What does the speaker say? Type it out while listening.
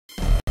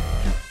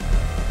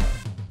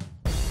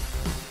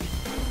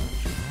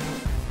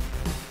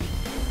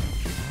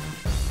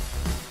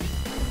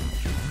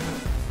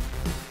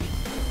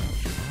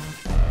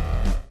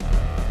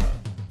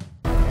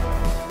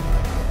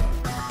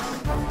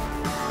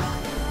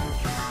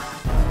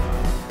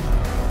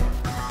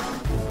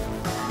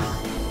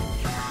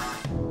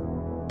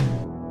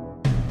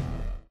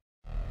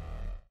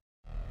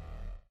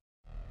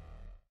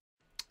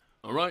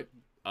All right.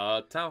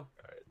 Tao.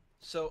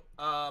 So,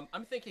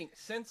 I'm thinking,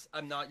 since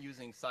I'm not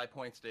using psi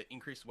points to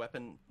increase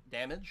weapon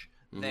damage,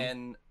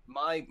 then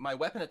my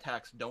weapon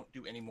attacks don't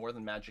do any more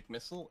than magic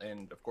missile,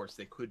 and of course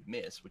they could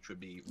miss, which would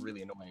be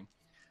really annoying.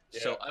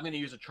 Yeah. So I'm going to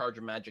use a charge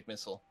of magic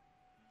missile.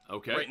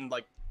 Okay. Right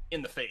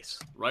in the face.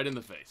 Right in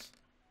the face.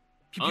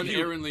 Pew, pew, pew.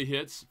 Unerringly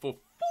hits for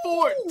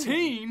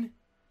 14.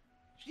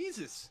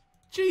 Jesus,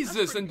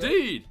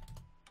 indeed.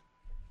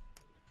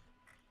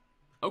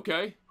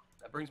 Okay.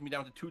 That brings me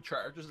down to 2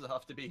 charges. I'll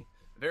have to be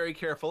very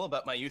careful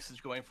about my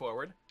usage going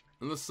forward.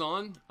 And the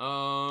sun,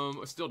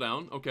 still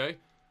down. Okay.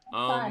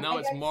 Now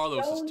it's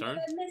Marlos' turn.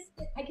 I missed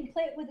it. I can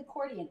play it with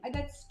accordion. I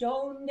got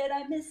stoned and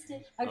I missed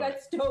it. I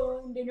got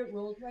stoned and it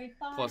rolled right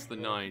by. Plus the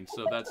 9,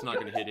 so that's not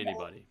going to hit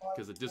anybody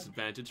because a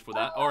disadvantage for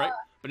that. All right,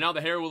 but now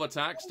the hare will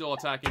attack. Still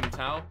attacking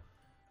Tao.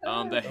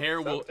 The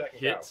hare will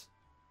hit.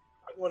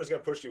 I'm the one who's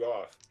going to push you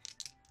off.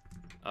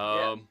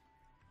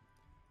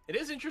 It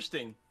is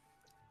interesting.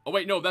 Oh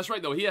wait, no, that's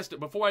right though. He has to.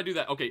 Before I do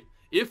that, okay.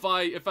 If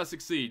I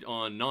succeed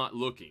on not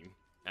looking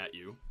at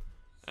you,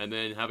 and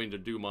then having to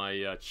do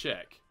my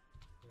check.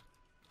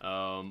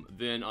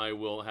 Then I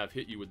will have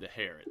hit you with the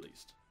hair at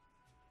least.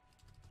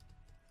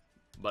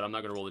 But I'm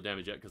not going to roll the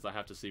damage yet because I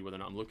have to see whether or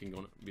not I'm going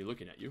to be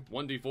looking at you.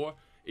 1d4.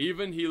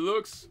 Even he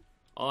looks.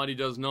 Odd he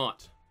does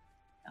not.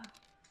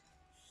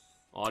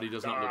 Odd he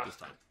does not look this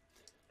time.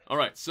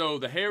 Alright, so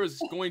the hair is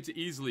going to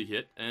easily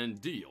hit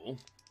and deal.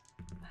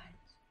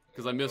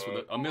 Because I miss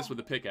with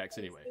the pickaxe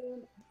anyway.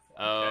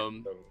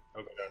 Don't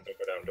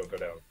go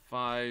down.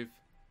 5,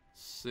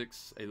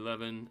 6,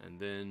 11, and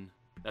then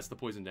that's the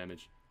poison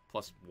damage.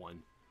 Plus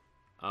 1.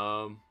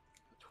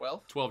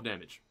 12? 12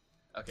 damage.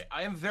 Okay,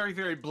 I am very,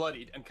 very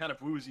bloodied and kind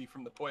of woozy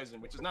from the poison,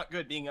 which is not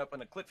good being up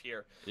on a cliff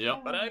here.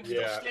 Yep. But I'm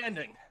still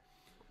standing.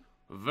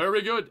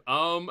 Very good.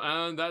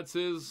 And that's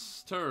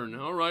his turn.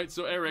 All right,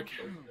 so Eric.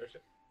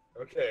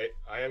 Okay,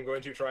 I am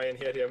going to try and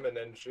hit him and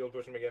then shield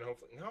push him again,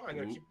 hopefully. No, I'm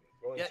going to keep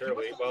rolling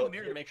terribly. He must look in the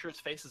mirror to make sure his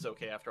face is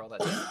okay after all that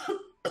time.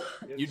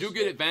 You do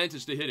get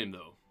advantage to hit him,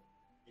 though.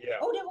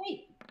 Yeah. Oh, no,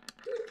 wait.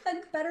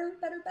 Better.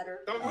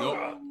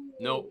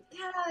 Nope.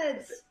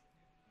 God.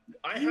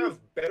 I have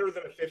better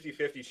than a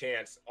 50-50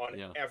 chance on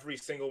every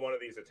single one of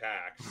these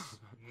attacks,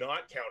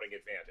 not counting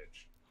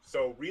advantage.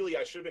 So really,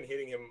 I should have been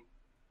hitting him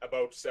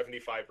about 75%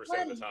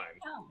 of the time,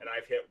 and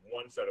I've hit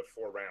once out of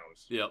 4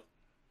 rounds. Yep.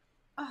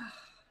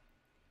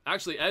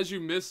 Actually, as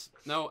you miss...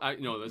 No,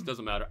 this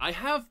doesn't matter. I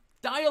have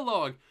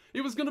dialogue!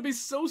 It was going to be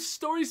so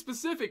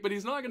story-specific, but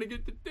he's not going to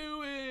get to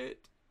do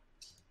it.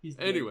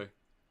 Anyway.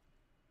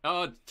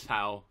 Tao.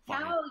 Tao,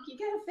 you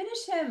gotta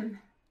finish him.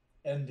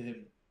 End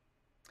him.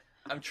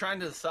 I'm trying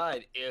to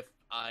decide if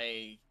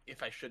I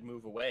should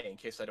move away in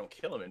case I don't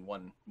kill him in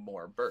one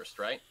more burst,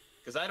 right?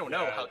 Because I don't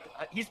know how...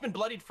 He's been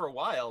bloodied for a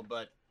while,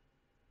 but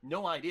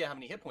no idea how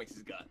many hit points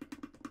he's got.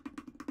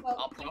 Well,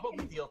 I'll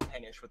probably deal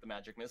 10-ish with the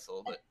magic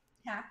missile, but...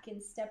 Attack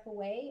and step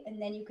away,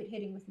 and then you could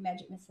hit him with the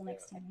magic missile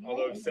next time.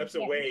 Although if steps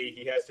away,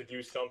 he has to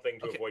do something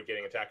to avoid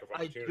getting attack of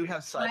opportunity. I do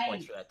have side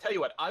points for that. Tell you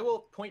what, I will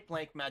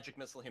point-blank magic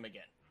missile him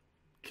again.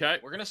 Okay.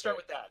 We're gonna start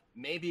with that.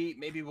 Maybe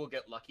we'll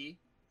get lucky.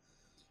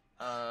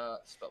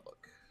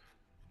 Spellbook.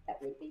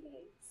 That would be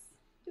nice.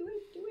 Do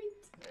it.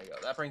 There you go.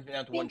 That brings me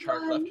down to 1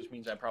 charge left, which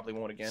means I probably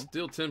won't again.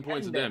 Still 10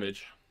 points of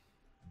damage.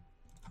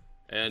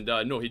 And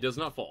no, he does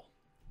not fall.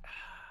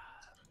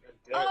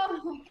 Oh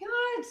my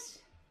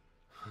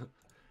god!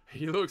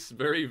 He looks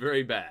very,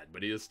 very bad,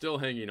 but he is still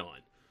hanging on.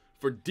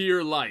 For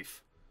dear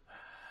life.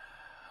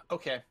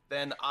 Okay,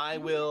 then I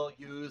will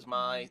use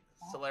my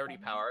celerity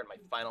power and my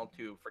final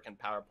 2 freaking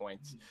power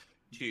points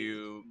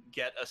to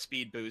get a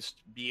speed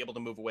boost, be able to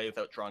move away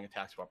without drawing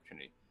attacks of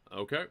opportunity.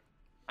 Okay.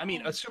 I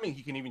mean, assuming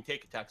he can even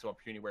take attacks of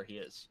opportunity where he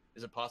is.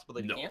 Is it possible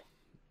that he can't?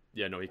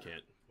 Yeah, no, he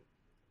can't.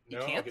 He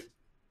can't?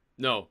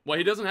 No. Well,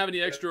 he doesn't have any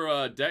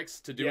extra dex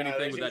to do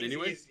anything with that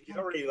anyway. He's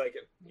already like,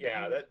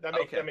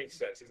 that makes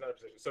sense. He's not in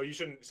a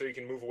position. So you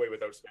can move away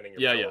without spending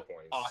your power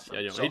points. Awesome.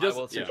 Yeah, so he does.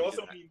 Which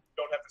also means you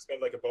don't have to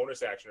spend like a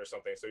bonus action or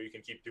something, so you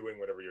can keep doing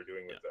whatever you're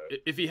doing with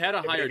the... If he had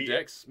a higher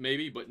dex,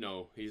 maybe, but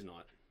no, he's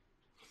not.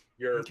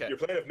 Your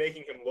plan of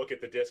making him look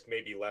at the disc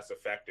may be less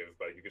effective,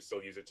 but you could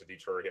still use it to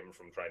deter him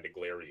from trying to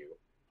glare you.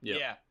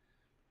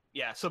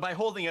 Yeah. So by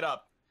holding it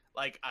up,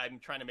 like, I'm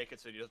trying to make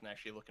it so he doesn't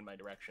actually look in my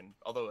direction.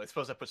 Although I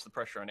suppose that puts the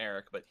pressure on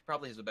Eric, but he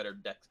probably has a better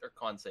dex or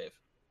con save.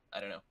 I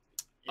don't know.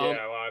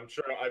 Yeah, well, I'm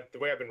sure. The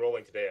way I've been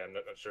rolling today, I'm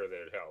not sure that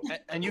it helps.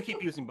 And you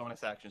keep using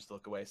bonus actions to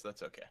look away, so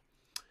that's okay.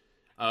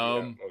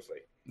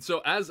 Mostly.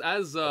 So as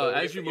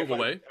you move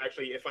away,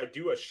 actually, if I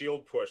do a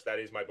shield push, that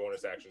is my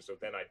bonus action. So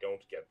then I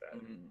don't get that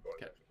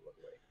bonus action to look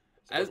away.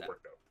 So it doesn't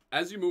work though.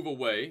 As you move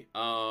away,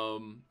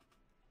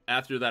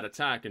 after that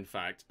attack, in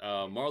fact,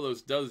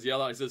 Marlos does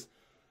yell out. He says,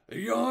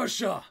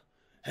 "Yarsha,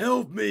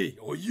 help me,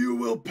 or you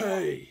will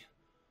pay."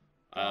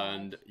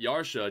 And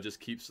Yarsha just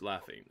keeps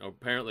laughing.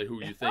 Apparently,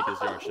 who you think is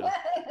Yarsha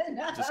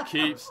just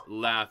keeps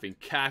laughing,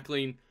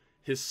 cackling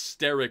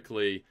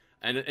hysterically,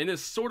 and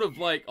it's sort of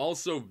like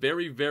also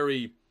very,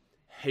 very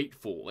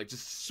hateful, like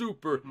just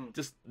super,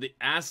 just the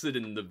acid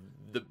and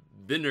the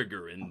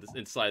vinegar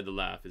inside the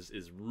laugh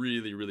is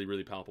really, really,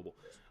 really palpable.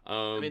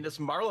 I mean, this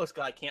Marlos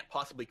guy can't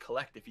possibly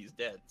collect if he's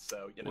dead,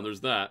 so, you know. Well,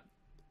 there's that.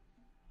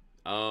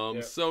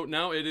 So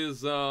now it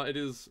is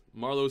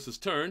Marlos'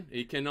 turn.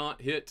 He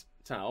cannot hit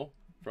Tau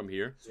from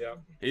here. Yeah.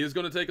 He is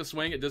going to take a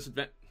swing at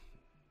disadvantage.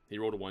 He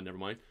rolled a 1, never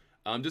mind.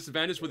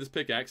 Disadvantage with his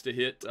pickaxe to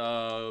hit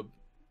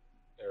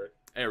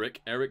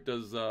Eric. Eric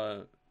does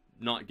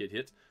not get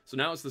hit. So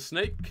now it's the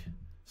snake.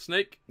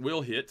 Snake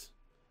will hit.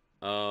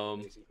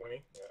 AC 20?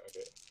 Yeah,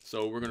 okay.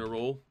 So we're going to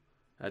roll.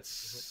 That's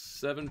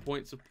 7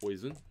 points of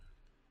poison.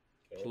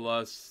 Okay.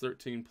 Plus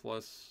 13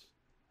 plus...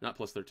 Not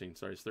plus 13,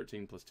 sorry. It's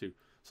 13 plus 2.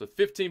 So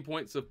 15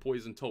 points of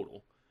poison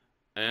total.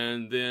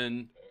 And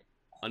then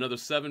another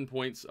 7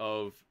 points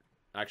of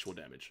actual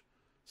damage.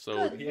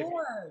 So Good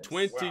Lord.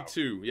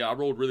 22. Wow. Yeah, I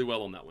rolled really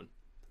well on that one.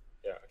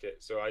 Yeah, okay.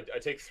 So I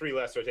take 3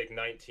 less, so I take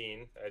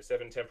 19. I had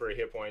 7 temporary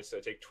hit points, so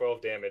I take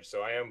 12 damage,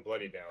 so I am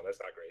bloodied now. That's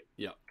not great.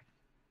 Yeah.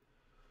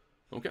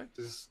 Okay.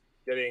 This is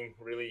getting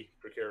really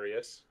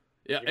precarious.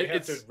 Yeah, you may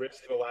have to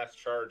risk the last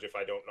charge if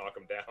I don't knock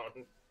him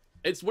down.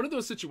 It's one of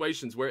those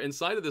situations where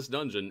inside of this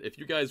dungeon, if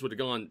you guys would have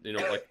gone, you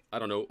know, like, I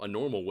don't know, a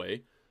normal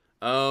way,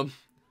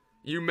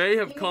 you may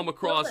have come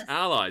across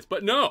allies.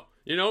 But no,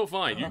 you know,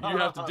 fine. You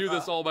have to do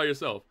this all by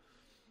yourself.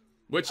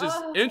 Which is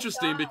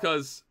interesting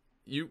because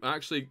you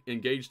actually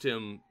engaged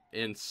him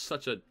in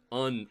such an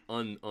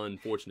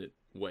unfortunate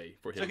way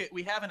for him. It's okay,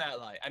 we have an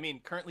ally. I mean,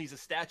 currently he's a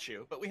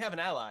statue, but we have an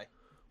ally.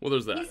 Well,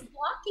 there's that. He's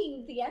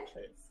blocking the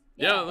entrance.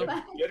 Yeah.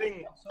 I'm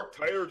getting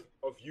tired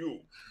of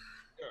you.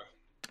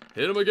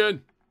 Hit him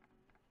again.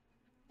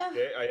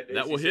 Okay,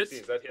 that will hit.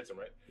 16s. That hits him,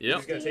 right? Yep.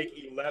 He's going to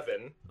take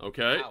 11.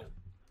 Okay. Wow.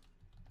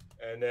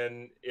 And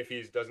then if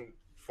he doesn't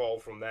fall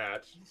from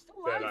that,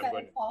 then I'm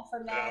going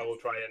to I will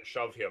try and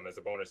shove him as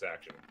a bonus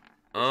action.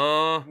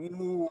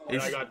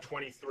 And I got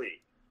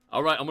 23.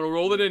 All right, I'm going to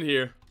roll it in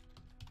here.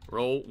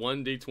 Roll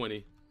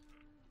 1d20.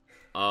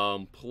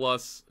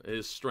 Plus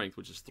his strength,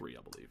 which is 3, I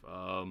believe.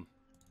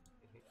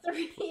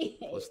 3.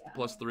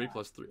 Plus 3.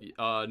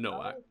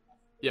 No.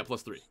 Yeah,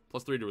 plus 3.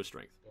 Plus 3 to his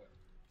strength.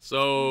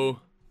 So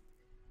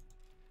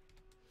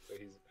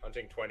he's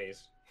hunting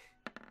 20s.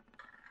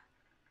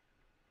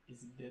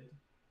 Is he dead?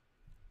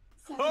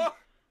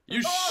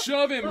 you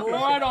shove him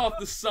right off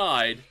the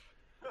side.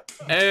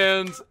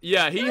 And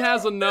yeah, he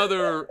has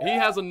another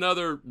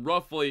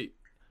roughly,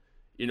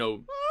 you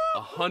know,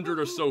 100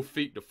 or so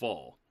feet to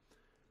fall.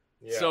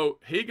 Yeah. So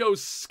he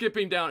goes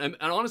skipping down, and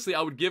honestly,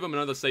 I would give him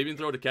another saving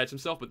throw to catch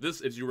himself. But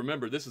this, as you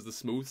remember, this is the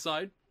smooth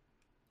side.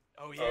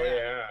 Oh yeah. Oh,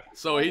 yeah.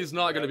 So he's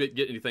not going to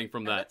get anything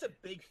from that. That's a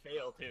big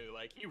fail too.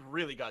 Like he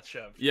really got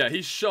shoved. Yeah,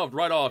 he's shoved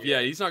right off.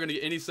 Yeah, he's not going to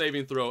get any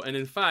saving throw, and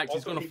in fact, Also,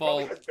 he's going to he fall.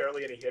 probably has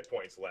barely any hit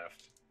points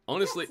left.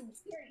 Honestly,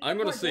 I'm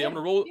going to see. I'm going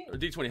to roll a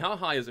d20. How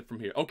high is it from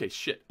here? Okay,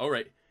 shit. All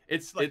right,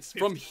 it's like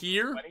from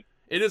here. 20?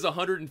 It is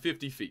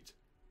 150 feet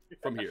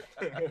from here.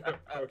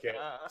 Okay.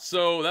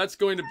 So that's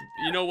going to.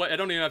 You know what? I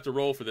don't even have to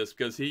roll for this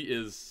because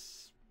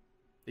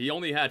he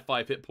only had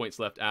 5 hit points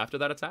left after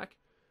that attack.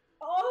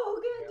 Oh,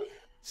 good.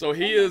 So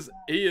he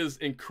is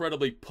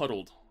incredibly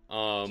puddled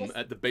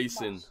at the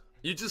basin.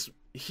 You just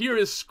hear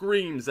his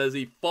screams as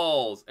he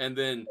falls, and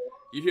then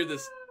you hear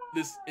this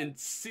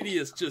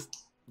insidious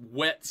just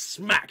wet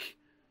smack,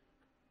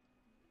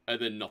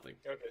 and then nothing.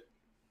 Okay.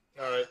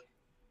 All right.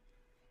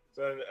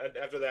 So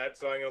after that,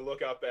 I'm gonna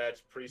look up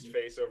at Priest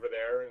Face over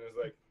there, and it's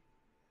like,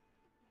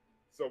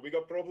 so we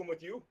got problem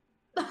with you?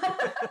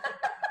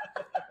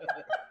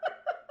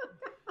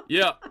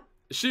 Yeah.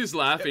 She's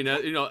laughing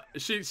at, you know,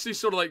 she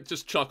sort of like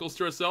just chuckles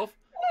to herself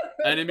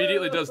and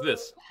immediately does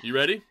this. You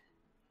ready?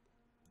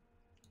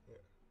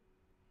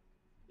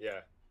 Yeah.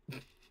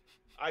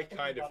 I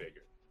kind of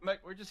figured. Mike,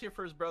 we're just here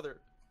for his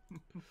brother.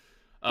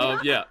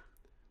 Yeah.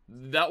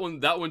 That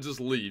one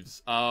just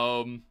leaves.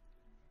 And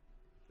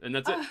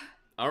that's it.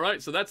 All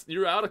right, so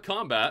you're out of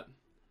combat.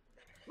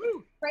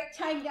 Woo! Break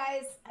time,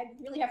 guys. I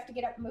really have to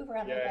get up and move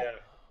around a little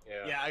bit.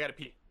 Yeah, I gotta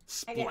pee.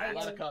 I gotta A go.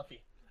 lot of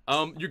coffee.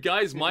 You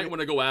guys might want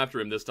to go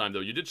after him this time, though.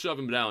 You did shove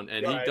him down,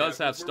 and he does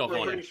have stuff we're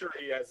on him. pretty sure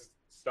he has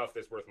stuff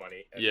that's worth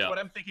money. Yeah. What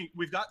I'm thinking,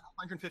 we've got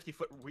 150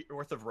 foot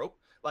worth of rope.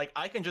 Like,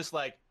 I can just,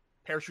 like,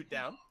 parachute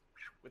down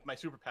with my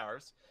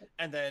superpowers,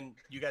 and then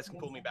you guys can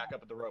pull me back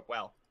up at the rope.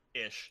 Well,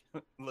 ish.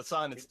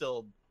 Lasan is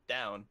still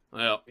down.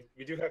 Yeah.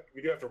 We do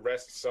have to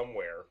rest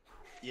somewhere.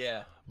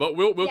 Yeah. But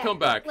we'll come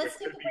back. Let's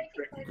take a break.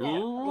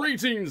 And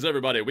Greetings,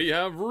 everybody. We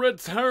have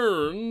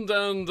returned,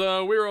 and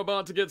we're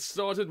about to get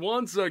started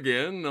once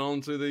again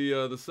onto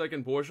the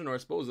second portion, or I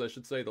suppose I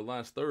should say the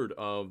last third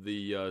of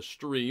the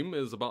stream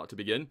is about to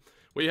begin.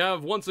 We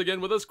have once again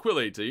with us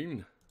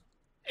Quill18.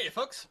 Hey,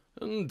 folks.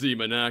 And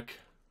Demonac.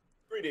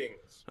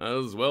 Greetings.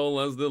 As well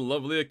as the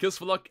lovely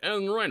Akisfaluk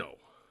and Rhino.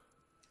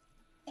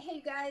 Hey,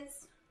 you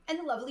guys. And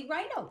the lovely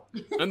Rhino.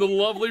 And the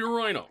lovely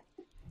Rhino.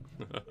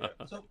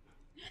 So,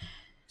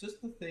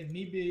 just the thing,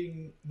 me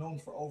being known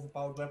for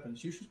overpowered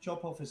weapons, you should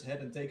chop off his head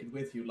and take it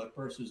with you, like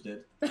Perseus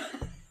did.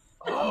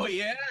 Oh,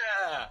 yeah.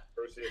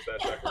 Perseus,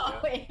 that's accurate, Oh,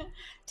 wait.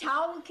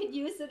 Tao could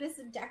use it as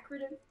a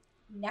decorative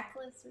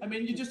necklace. I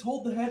mean, you just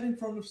hold the head in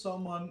front of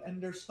someone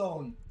and they're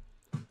stone.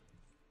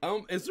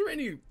 Is there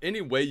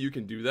any way you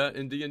can do that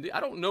in D&D? I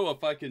don't know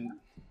if I can.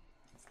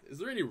 Is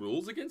there any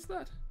rules against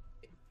that?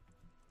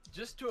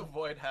 Just to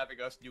avoid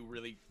having us do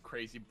really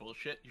crazy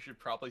bullshit, you should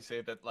probably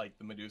say that like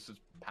the Medusa's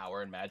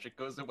power and magic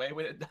goes away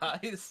when it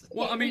dies.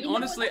 Well, I mean,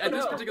 honestly, at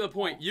this particular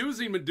point,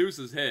 using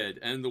Medusa's head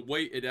and the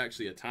way it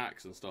actually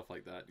attacks and stuff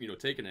like that, you know,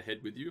 taking a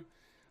head with you,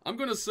 I'm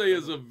gonna say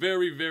is a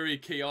very, very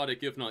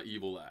chaotic, if not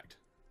evil, act.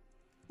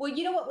 Well,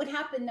 you know what would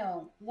happen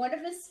though? One of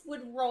us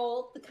would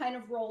roll the kind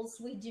of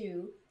rolls we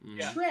do,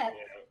 trip,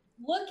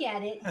 look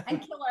at it, and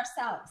kill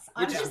ourselves.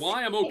 Which is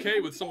why I'm okay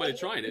with somebody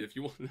trying it if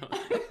you want to know.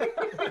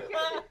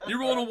 You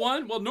rolled a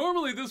 1? Well,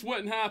 normally this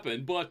wouldn't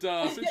happen, but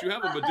since you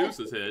have a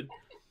Medusa's head,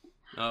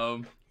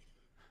 the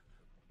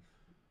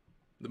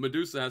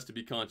Medusa has to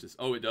be conscious.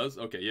 Oh, it does?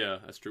 Okay, yeah,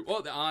 that's true.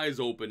 Oh, the eyes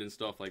open and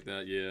stuff like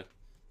that, yeah.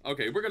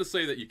 Okay, we're going to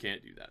say that you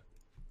can't do that.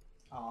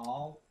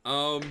 Oh.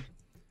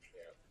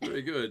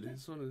 Very good.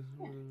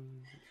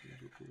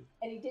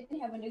 And he didn't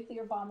have a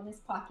nuclear bomb in his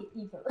pocket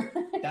either.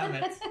 Damn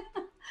it.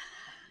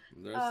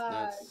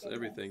 That's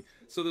everything.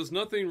 So there's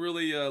nothing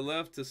really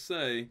left to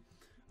say,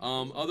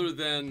 other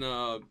than,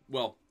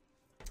 well,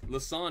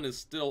 Lasan is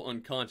still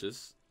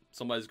unconscious.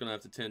 Somebody's going to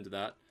have to tend to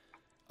that.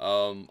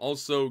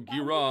 Also,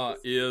 Gira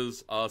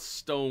is a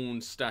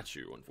stone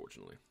statue,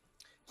 unfortunately.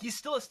 He's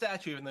still a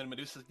statue, and then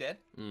Medusa's dead?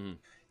 Mm-hmm.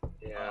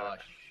 Yeah. Oh,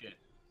 shit.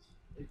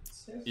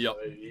 Yep.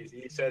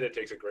 He said it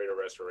takes a greater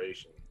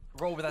restoration.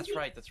 Roll, that's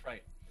right, that's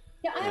right.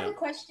 Yeah, I have a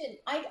question.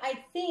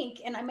 I think,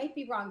 and I might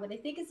be wrong, but I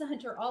think as a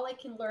hunter, all I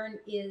can learn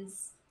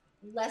is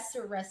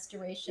lesser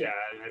restoration. Yeah,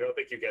 I don't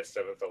think you get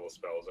 7th level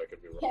spells. I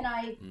could be wrong. Can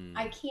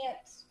I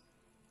can't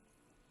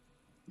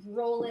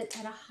roll it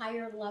at a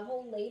higher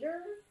level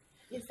later?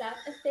 Is that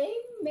a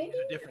thing? Maybe? These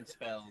are different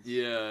spells.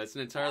 Yeah, it's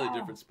an entirely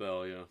different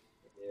spell, yeah.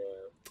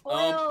 Yeah.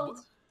 Well,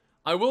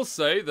 I will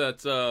say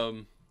that,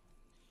 I'll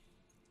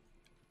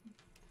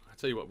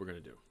tell you what we're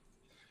going to do.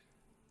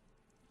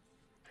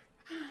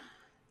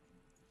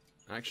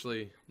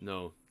 Actually,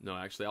 no.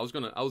 Actually, I was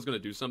gonna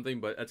do something,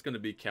 but that's gonna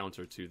be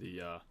counter to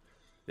the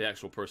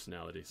actual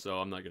personality, so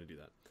I'm not gonna do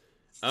that.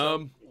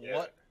 So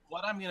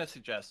what I'm gonna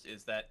suggest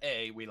is that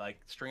we like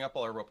string up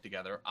all our rope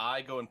together.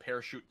 I go and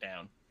parachute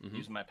down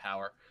using my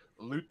power,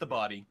 loot the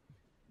body,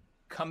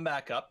 come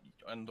back up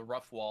on the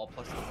rough wall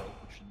plus the rope,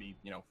 which should be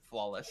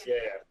flawless.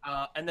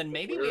 Yeah. And then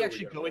maybe we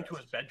actually go into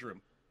his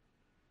bedroom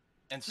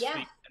and sleep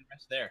and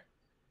rest there.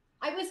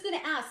 I was going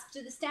to ask,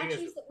 do the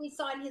statues that we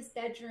saw in his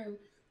bedroom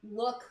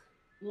look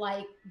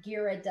like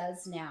Gira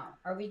does now?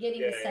 Are we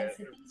getting the sense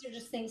that these are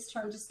just things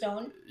turned to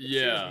stone?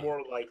 Yeah. It's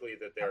more likely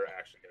that they're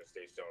actually going to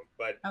stay stone.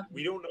 But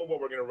we don't know what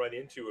we're going to run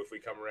into if we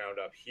come around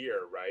up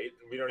here, right?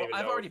 We don't even know.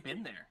 I've already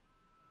been there.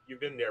 You've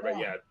been there, but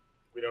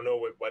we don't know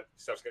what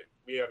stuff's going to...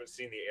 We haven't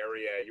seen the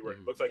area. You were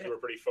looks like you were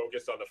pretty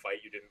focused on the fight.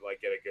 You didn't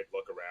get a good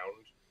look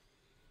around.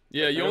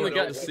 Yeah, you only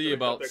got to see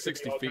about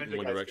 60 feet in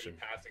one direction.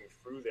 Passing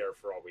through there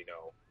for all we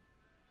know.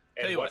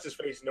 And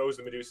what's-his-face knows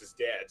the Medusa's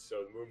dead,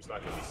 so the moon's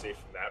not going to be safe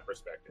from that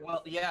perspective.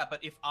 Well, yeah, but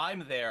if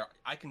I'm there,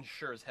 I can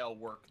sure as hell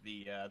work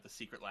the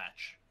secret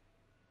latch.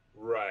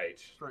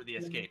 Right. For the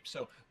escape.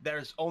 So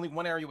there's only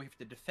one area we have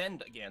to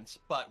defend against,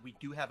 but we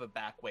do have a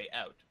back way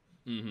out.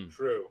 Mm-hmm.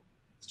 True.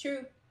 It's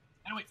true.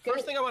 Anyway,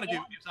 first thing I want to do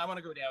is I want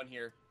to go down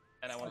here,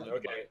 and I want to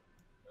loot the body.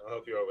 I'll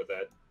help you out with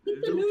that.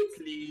 Loot,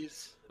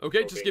 please.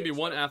 Okay, just give me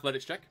one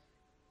athletics check.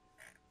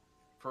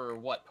 For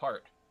what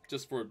part?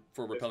 Just for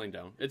rappelling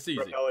down. It's easy.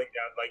 Rappelling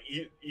down,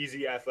 like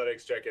easy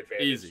athletics check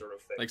advantage sort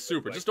of thing. Like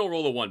super. Just don't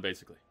roll a 1,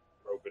 basically.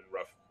 Rope and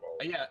rough wall.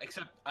 Yeah,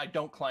 except I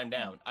don't climb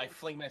down. I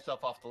fling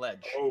myself off the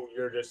ledge. Oh,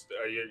 you're just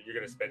you're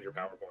going to spend your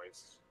power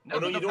points. No,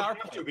 you don't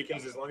have to,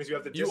 because as long as you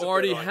have the discipline, you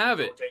already have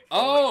it.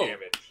 Oh,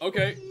 damage.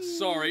 Okay.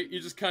 Sorry, you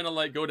just kind of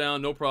like go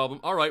down, no problem.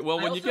 All right. Well,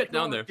 when you get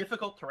down there,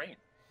 difficult terrain.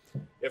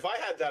 If I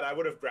had that, I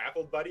would have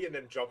grappled Buddy and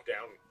then jumped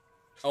down.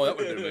 Oh, that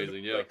would have been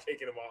amazing. Yeah. Like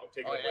taking him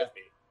with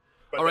me.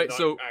 But all right, not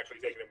so actually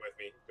taking him with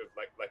me, just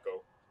like let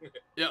go.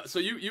 Yeah. So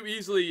you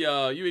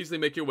easily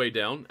make your way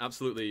down,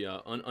 absolutely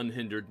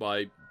unhindered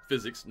by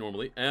physics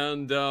normally,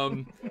 and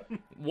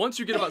once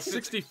you get about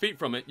 60 feet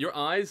from it, your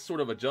eyes sort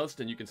of adjust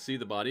and you can see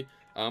the body,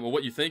 or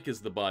what you think is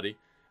the body.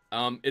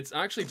 It's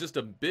actually just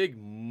a big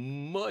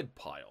mud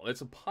pile. It's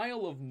a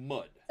pile of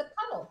mud. It's a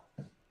puddle.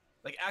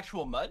 Like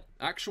actual mud?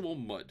 Actual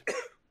mud.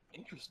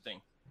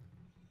 Interesting.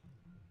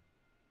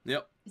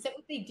 Yep. Is that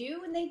what they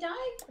do when they die?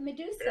 A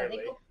Medusa? Apparently.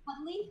 They go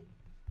puddly?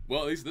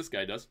 Well, at least this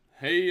guy does.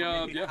 Hey,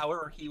 yeah.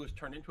 However, he was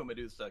turned into a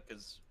Medusa,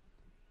 because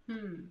there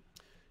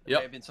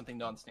may have been something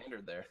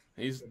non-standard there.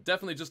 He's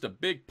definitely just a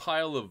big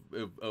pile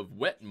of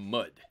wet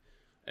mud,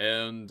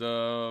 and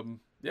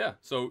yeah.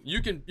 So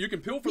you can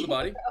peel for the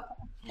body,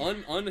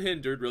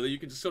 unhindered. Really, you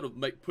can just sort of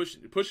like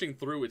pushing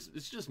through.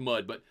 It's just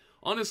mud, but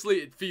honestly,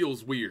 it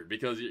feels weird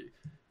because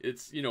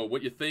it's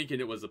what you think, and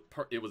it was a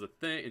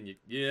thing,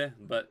 and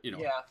but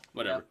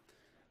whatever.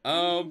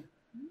 Yeah.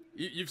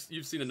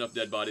 You've seen enough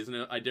dead bodies,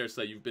 and I dare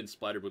say you've been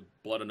splattered with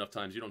blood enough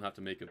times. You don't have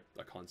to make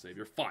a con save.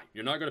 You're fine.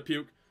 You're not gonna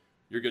puke.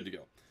 You're good to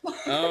go.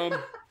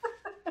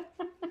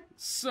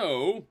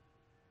 So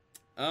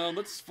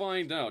Let's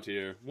find out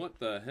here. What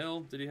the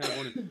hell did he have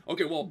on him?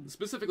 Okay, well,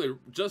 specifically,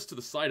 just to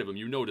the side of him,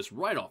 you notice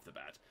right off the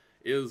bat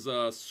is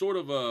sort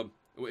of a.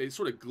 It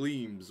sort of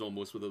gleams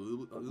almost with a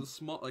little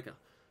small, like a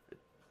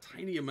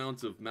tiny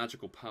amount of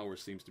magical power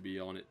seems to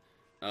be on it.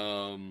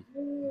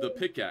 The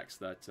pickaxe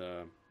that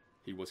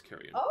he was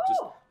carrying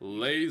just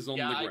lays on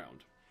the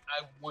ground.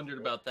 I wondered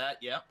about that.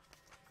 Yeah.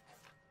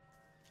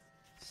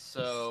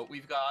 So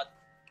we've got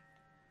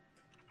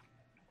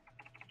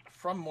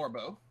from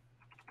Morbo.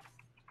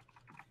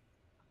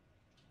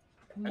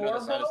 I know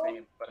that's not his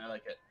name, but I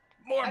like it.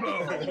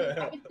 Morbo!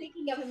 I've been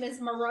thinking of him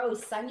as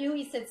Morose. I knew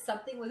he said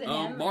something with an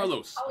M.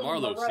 Marlos.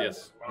 Marlos,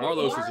 yes.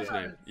 Marlos is his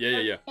name.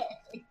 Yeah.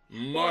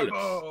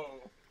 Marlos.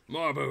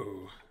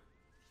 Morbo.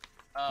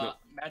 No.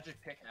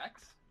 Magic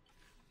pickaxe.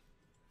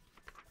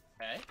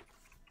 Okay.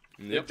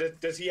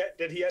 Yep. Does he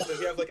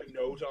have like a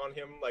note on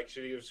him? Like,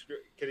 could he have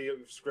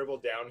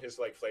scribbled down his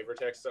like flavor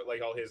text,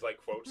 like all his like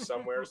quotes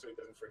somewhere, so he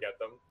doesn't forget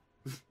them?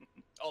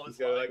 All his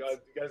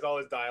all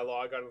his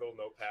dialogue on a little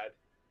notepad.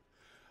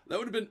 That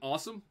would have been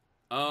awesome.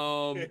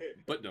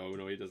 But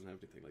no, he doesn't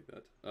have anything like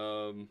that.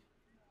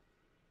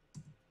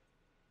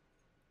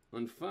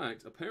 In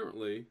fact,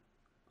 apparently,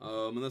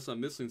 unless I'm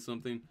missing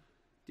something,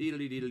 you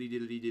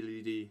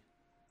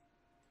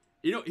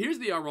know, here's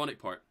the ironic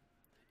part.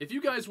 If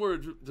you guys were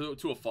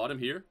to have fought him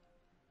here,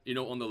 you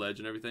know, on the ledge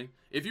and everything,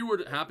 if you were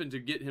to happen to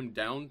get him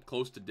down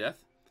close to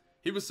death,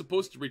 he was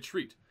supposed to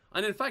retreat.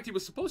 And in fact, he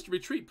was supposed to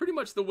retreat pretty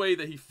much the way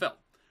that he fell.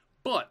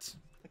 But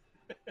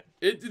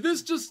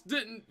this just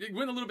didn't. It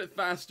went a little bit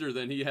faster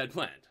than he had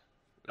planned.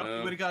 He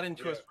would have got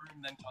into his room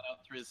and then got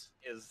out through his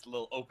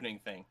little opening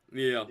thing.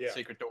 Yeah.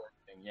 Sacred door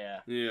thing. Yeah.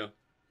 Yeah.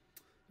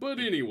 But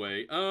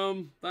anyway,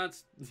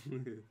 that's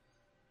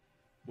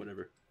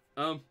whatever.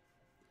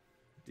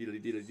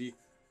 Dee.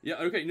 Yeah.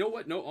 Okay. You know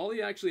what? No, all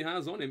he actually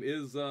has on him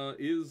is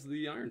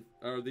the iron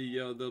or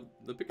the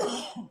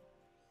pickaxe.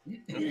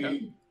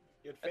 Okay.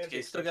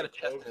 He's still got a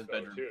chest in his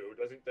bedroom too.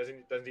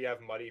 Doesn't he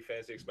have muddy,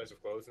 fancy,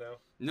 expensive clothes now?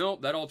 No,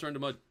 that all turned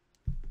to mud.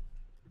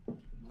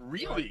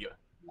 Really?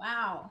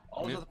 Wow.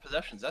 All those other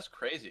possessions. That's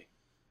crazy.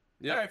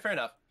 Yeah. All right, fair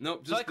enough. No,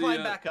 just so I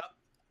climb back up,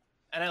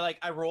 and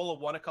I roll a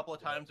 1 a couple of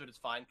times, but it's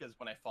fine because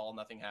when I fall,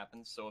 nothing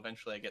happens. So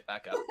eventually, I get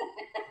back up.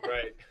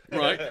 Right.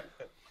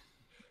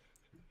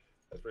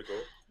 That's pretty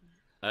cool.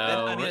 Then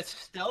I'm gonna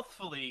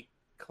stealthily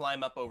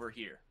climb up over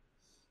here.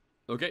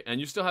 Okay, and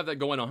you still have that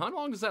going on. How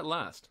long does that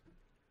last?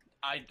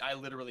 I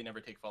literally never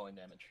take falling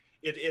damage.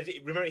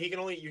 Remember, you can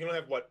only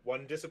have what,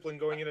 1 discipline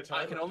going at a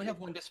time? I can only have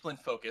 1 discipline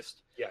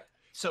focused. Yeah.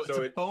 So it's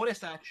a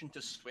bonus action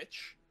to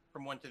switch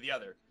from one to the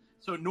other.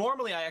 So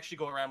normally I actually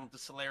go around with the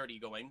celerity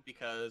going,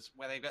 because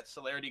when I got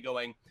celerity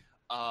going,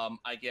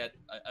 I get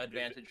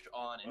advantage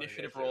on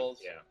initiative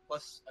rolls,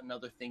 plus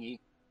another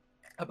thingy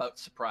about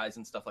surprise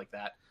and stuff like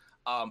that.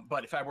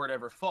 But if I were to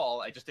ever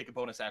fall, I just take a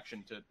bonus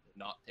action to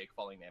not take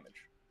falling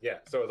damage. Yeah,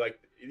 so like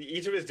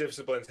each of his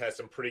disciplines has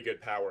some pretty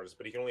good powers,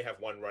 but he can only have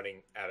 1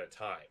 running at a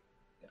time.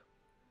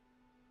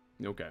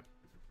 Yeah. Okay.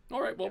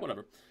 All right. Well,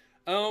 whatever.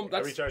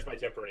 I recharged my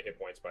temporary hit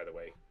points, by the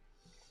way.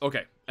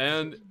 Okay,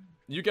 and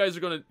you guys are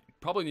gonna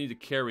probably need to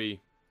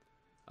carry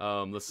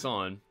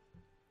Lasan.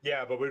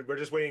 Yeah, but we're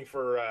just waiting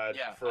for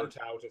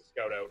Tao to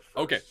scout out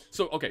first.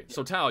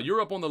 So Tao, you're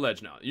up on the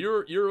ledge now.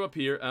 You're up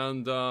here,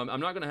 and I'm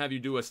not gonna have you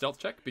do a stealth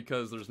check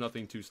because there's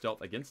nothing to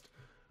stealth against.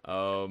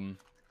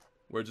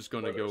 We're just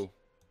gonna go.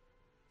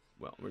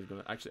 Well, we're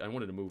gonna actually. I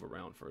wanted to move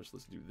around first.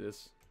 Let's do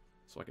this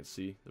so I can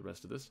see the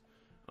rest of this.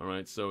 All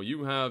right. So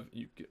I'm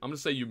gonna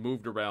say you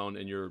moved around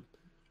and you're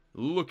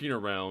looking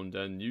around,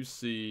 and you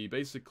see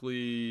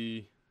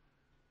basically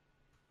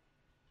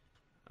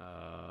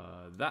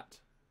that.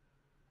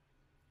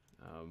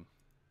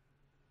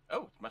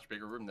 It's much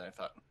bigger room than I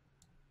thought.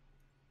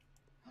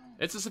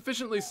 It's a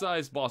sufficiently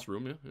sized boss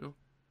room, yeah, you know.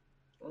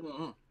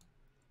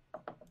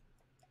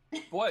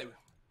 Boy,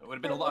 there would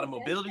have been a lot of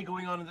mobility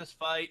going on in this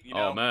fight. You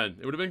Oh know, man,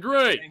 it would have been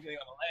great.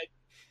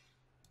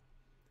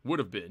 Would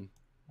have been.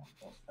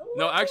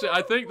 No, actually,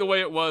 I think the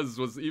way it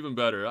was even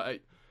better.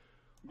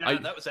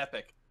 That was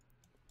epic.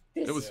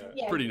 It was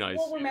pretty nice.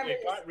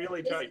 It got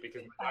really tight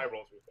because my die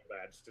rolls were so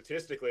bad.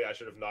 Statistically, I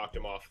should have knocked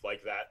him off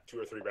like that 2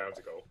 or 3 rounds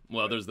ago.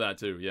 Well, there's that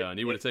too, yeah, and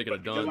he would have taken a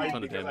ton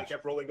of damage. I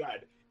kept rolling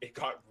bad. It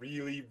got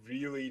really,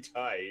 really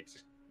tight.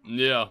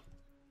 Yeah,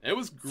 it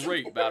was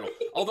great battle.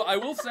 Although I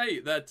will say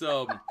that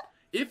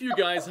if you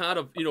guys had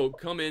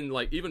come in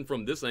like even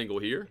from this angle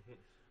here,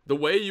 the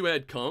way you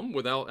had come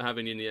without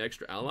having any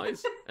extra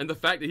allies, and the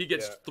fact that he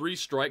gets 3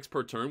 strikes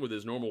per turn with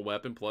his normal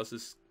weapon plus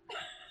his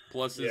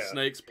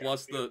snakes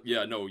plus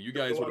you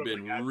guys would have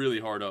been really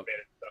hard up.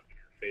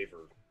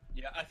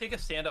 Yeah, I think a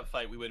stand-up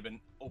fight we would have been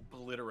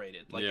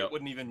obliterated. Like it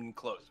wouldn't even been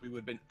close. We would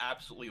have been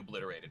absolutely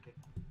obliterated.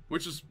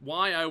 Which is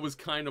why I was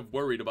kind of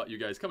worried about you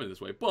guys coming this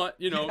way. But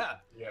you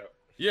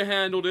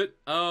handled it.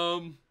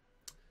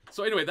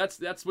 So anyway,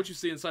 that's what you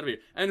see inside of here.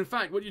 And in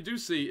fact, what you do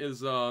see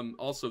is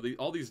also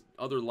all these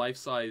other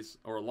life-size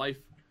or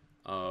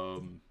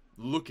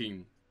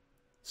life-looking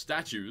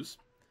statues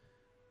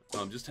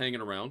just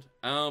hanging around.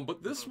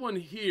 But this one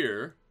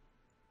here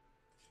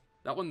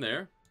That one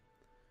there.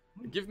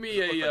 Give me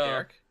Does it look like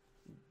Eric?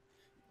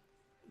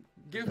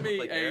 Give me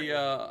like Eric?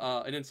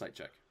 an insight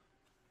check.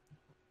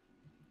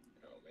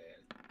 Oh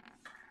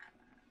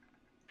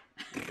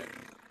man. Okay.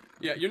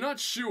 Yeah, you're not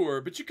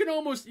sure, but you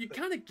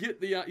kind of get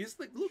the.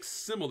 It looks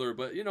similar,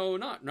 but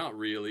not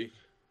really.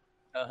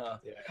 Uh-huh.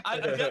 Yeah.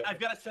 I've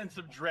got a sense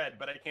of dread,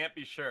 but I can't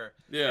be sure.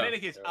 Yeah. In any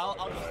case,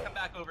 I'll just come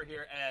back over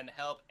here and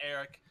help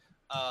Eric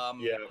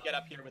get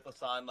up here with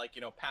Lasan,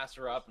 pass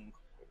her up and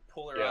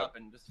pull her up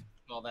and just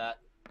all that.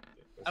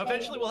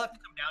 Eventually, we'll have to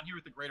come down here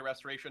with the Greater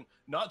Restoration,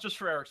 not just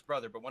for Eric's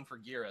brother, but one for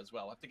Gira as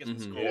well. We'll have to get some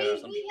scrolls or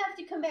something. We have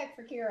to come back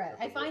for Kira.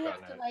 If I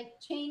have to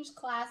change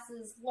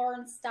classes,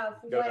 learn stuff,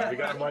 whatever.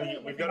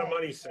 We've got a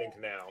money sink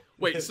now.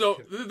 Wait,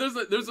 so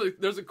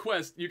there's a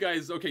quest. You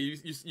guys, okay?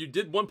 You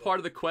did one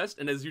part of the quest,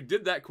 and as you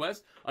did that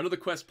quest, another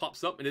quest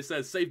pops up and it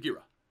says save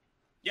Gira.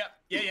 Yeah.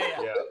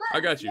 I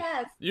got you.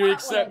 Yes, You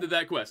accepted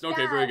that quest.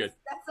 Okay, very good.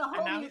 That's a whole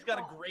And now new he's got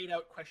a quest. grayed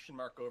out question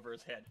mark over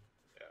his head.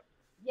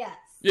 Yes.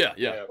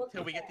 Yeah.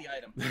 Until we get the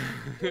item.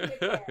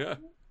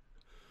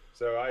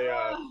 So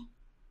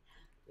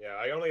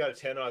I only got a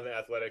 10 on the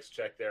athletics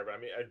check there, but I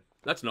mean,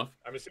 That's enough.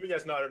 I'm assuming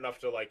that's not enough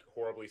to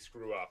horribly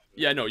screw up.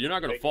 Yeah, no, you're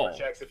not gonna Make fall. more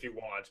checks if you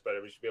want, but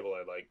we should be able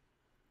to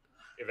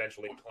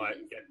eventually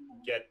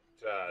get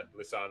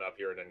Lisanne up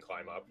here and then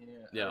climb up.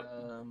 Yeah.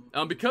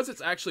 Because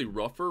it's actually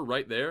rougher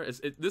right there.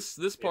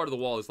 This part of the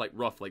wall is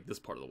rough, like this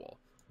part of the wall.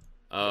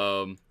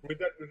 We've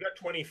got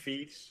 20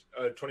 feet,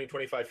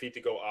 25 feet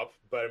to go up,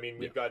 but I mean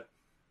we've got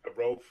a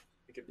rope.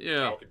 We could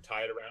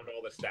tie it around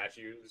all the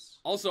statues.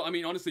 Also, I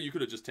mean, honestly, you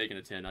could have just taken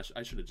a 10.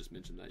 I should have just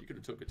mentioned that. You could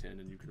have took a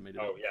 10 and you could have made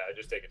it. Oh yeah,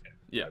 just take a 10.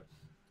 Yeah.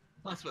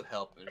 Plus with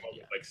help. I'm up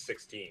with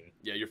 16.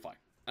 Yeah, you're fine.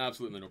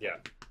 Absolutely no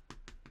problem.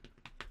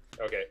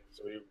 Yeah. Okay,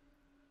 so we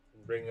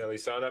bring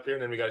Lisanne up here,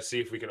 and then we got to see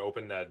if we can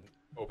open the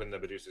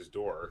Medusa's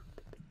door.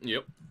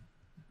 Yep.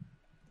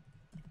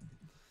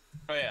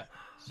 Oh yeah.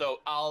 So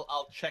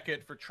I'll check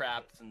it for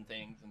traps and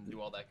things and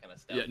do all that kind of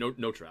stuff. Yeah,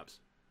 no traps.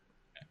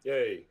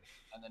 Yay.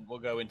 And then we'll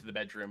go into the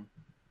bedroom.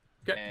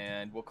 Okay.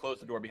 And we'll close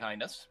the door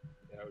behind us.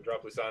 Yeah, we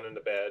drop Lisanne in the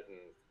bed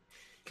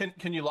and.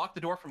 Can you lock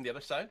the door from the other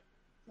side?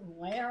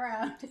 Way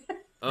around.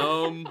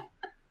 The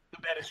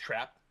bed is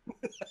trapped.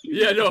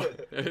 Yeah, no.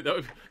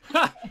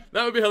 That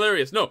would be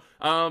hilarious. No.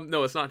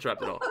 No, it's not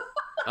trapped at all.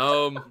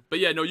 But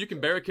yeah, no, you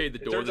can barricade the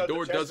door. The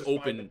door does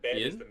open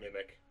in.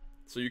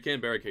 So you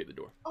can barricade the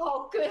door.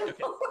 Oh, good Okay.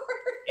 lord.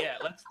 Yeah,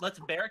 let's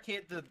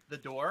barricade the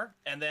door,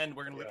 and then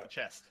we're gonna loot the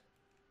chest.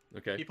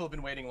 Okay. People have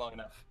been waiting long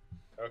enough.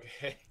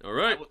 Okay. All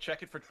right. We'll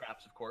check it for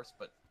traps, of course,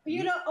 but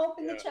You don't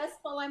open the chest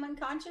while I'm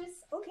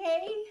unconscious?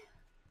 Okay.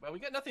 well, we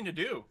got nothing to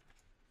do.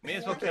 May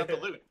as well count the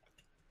loot.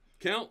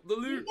 Count the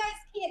You loot. guys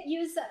can't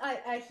use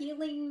a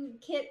healing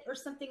kit or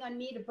something on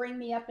me to bring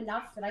me up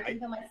enough that I can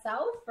heal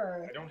myself,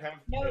 or I don't have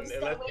No,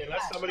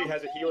 unless somebody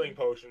has a healing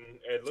potion.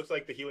 It looks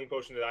like the healing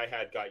potion that I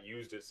had got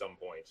used at some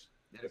point.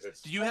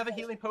 Do you have a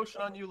healing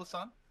potion on you,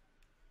 Lasan?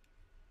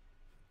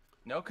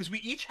 No, because we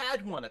each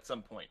had one at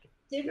some point.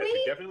 did Yes, we?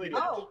 we definitely did.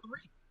 Oh,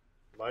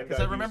 Mine Because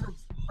got I remember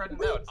used. spreading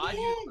we it out. I did.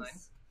 used mine.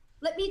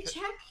 Let me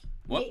check.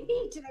 What?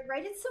 Maybe did I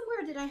write it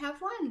somewhere? Did I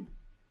have one?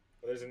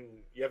 Well,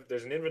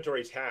 there's an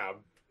inventory tab,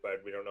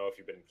 but we don't know if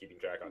you've been keeping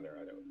track on there.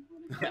 I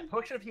don't. Yeah,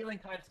 potion of healing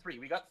 ×3.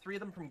 We got 3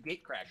 of them from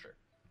Gatecrasher.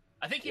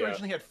 I think he Yeah.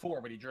 originally had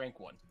 4, but he drank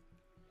one.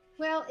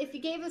 Well, if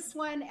you gave us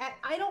one,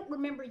 I don't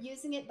remember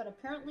using it, but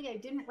apparently I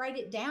didn't write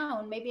it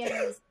down. Maybe I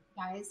used it,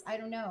 guys. I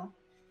don't know.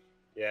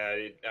 Yeah,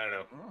 I don't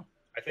know. Oh.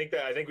 I think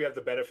we have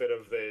the benefit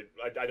of the.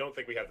 I don't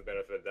think we have the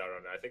benefit of that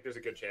on it. I think there's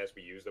a good chance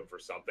we use them for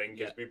something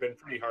because we've been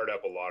pretty hard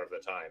up a lot of the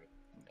time.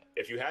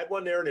 If you had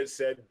one there and it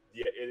said,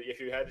 if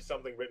you had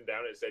something written down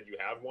and it said you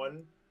have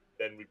one,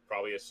 then we'd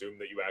probably assume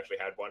that you actually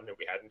had one and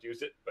we hadn't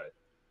used it. But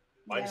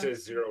mine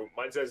says 0.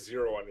 Mine says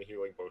 0 on the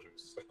healing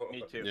potions. So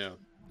Me too. Yeah.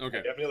 Okay.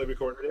 we definitely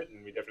recorded it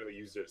and we definitely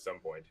used it at some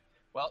point.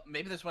 Well,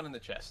 maybe there's one in the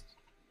chest.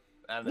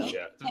 I don't know.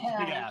 Yeah. It's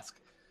a big ask.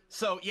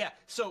 So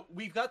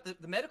we've got the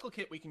medical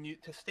kit we can use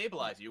to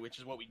stabilize you, which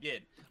is what we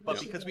did. But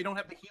because we don't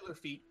have the healer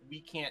feat,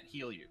 we can't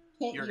heal you.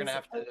 You're gonna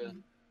have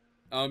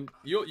to.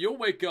 You'll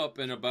wake up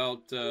in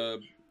about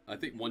I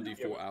think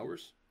 1d4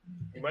 hours.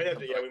 We might have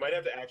to. Yeah, we might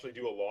have to actually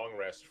do a long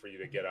rest for you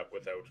to get up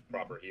without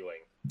proper healing.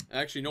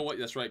 Actually, you know what?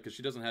 That's right, because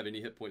she doesn't have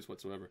any hit points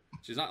whatsoever.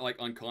 She's not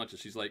unconscious.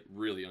 She's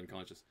really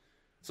unconscious.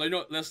 So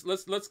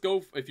let's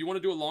go. If you want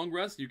to do a long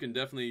rest, you can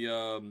definitely.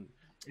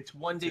 It's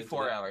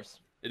 1d4 hours.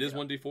 It is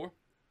 1d4.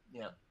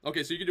 Yeah.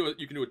 Okay, so you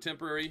can do a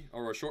temporary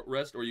or a short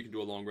rest, or you can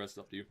do a long rest.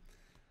 Up to you.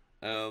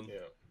 Yeah.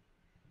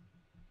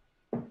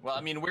 Well,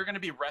 I mean, we're going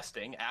to be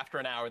resting after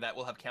an hour. That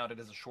will have counted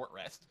as a short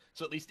rest.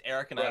 So at least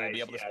Eric and I will be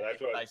able to stay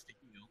nice to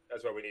heal.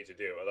 That's what we need to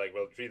do.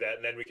 We'll do that,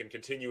 and then we can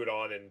continue it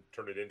on and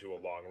turn it into a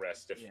long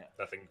rest if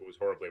nothing goes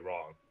horribly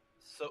wrong.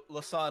 So,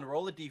 Lasan,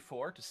 roll a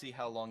d4 to see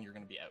how long you're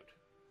going to be out.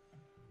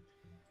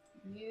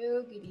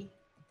 You goody.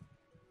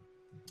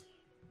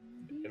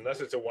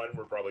 Unless it's a 1,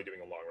 we're probably doing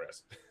a long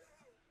rest.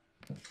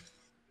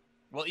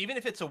 Well, even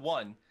if it's a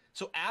 1,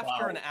 so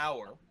after an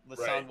hour,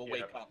 Lasan will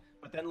wake up.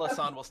 But then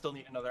Lasan will still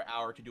need another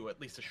hour to do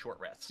at least a short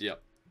rest.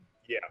 Yep.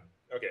 Yeah.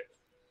 Okay.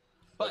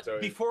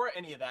 But before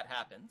any of that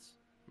happens,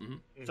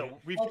 so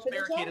we've just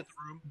barricaded the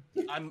room.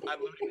 I'm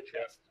looting the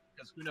chest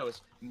because who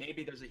knows?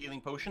 Maybe there's a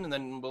healing potion, and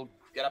then we'll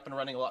get up and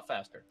running a lot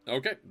faster.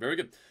 Okay, very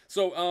good.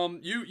 So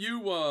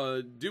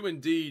you do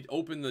indeed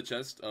open the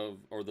chest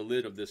or the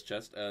lid of this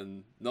chest,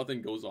 and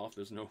nothing goes off.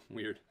 There's no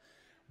weird.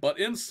 But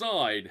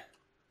inside,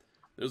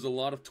 there's a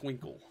lot of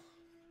twinkle.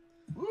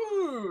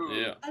 Ooh!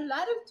 Yeah. A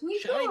lot of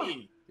twinkle.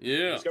 Shiny.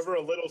 Yeah. Discover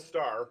a little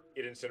star.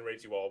 It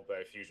incinerates you all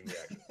by fusion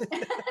reaction.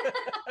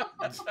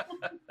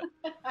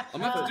 I'm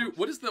gonna have to do.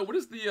 What is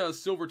the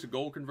silver to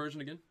gold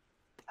conversion again?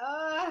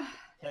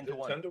 10 to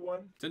 1. 10 to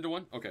 1. 10 to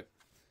 1. Okay.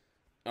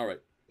 All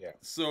right. Yeah.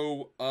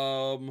 So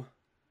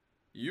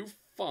you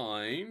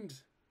find.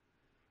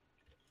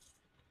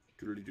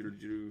 I'm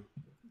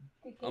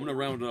gonna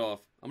round it off.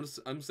 I'm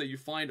gonna say you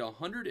find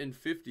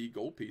 150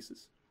 gold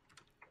pieces.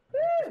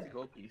 50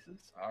 gold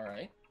pieces. All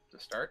right. To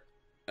start.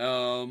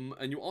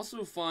 And you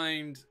also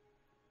find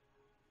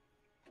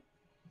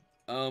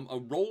a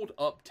rolled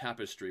up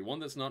tapestry, one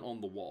that's not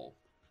on the wall.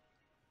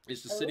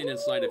 It's just sitting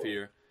inside of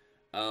here,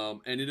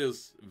 and it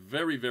is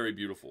very, very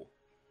beautiful,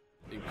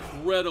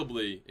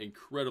 incredibly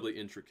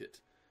intricate.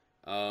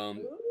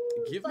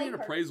 Give me an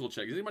appraisal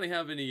check. Does anybody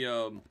have any?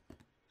 There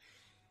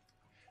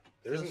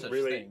isn't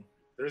really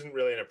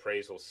an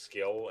appraisal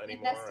skill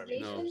anymore. I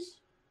mean, no.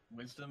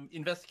 Wisdom,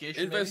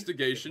 investigation.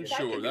 Investigation,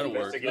 sure, that'll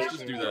work. Let's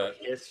just do that.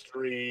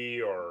 History,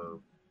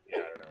 or I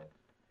don't know.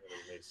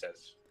 It made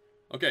sense.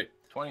 Okay.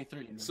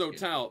 23. So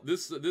Tal,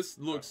 this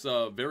looks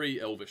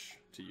very elvish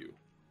to you.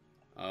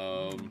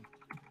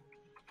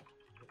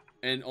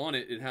 And on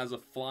it has a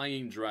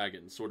flying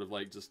dragon, sort of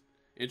like just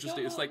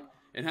interesting. It's like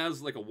it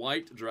has like a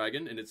white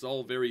dragon, and it's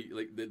all very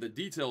like the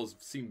details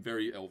seem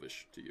very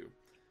elvish to you.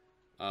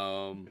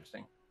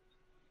 Interesting.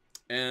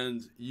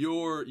 And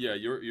you're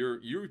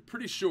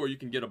pretty sure you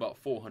can get about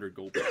 400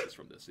 gold pieces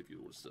from this if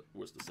you was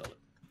to sell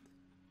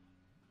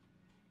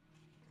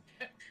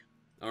it.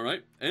 All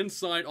right.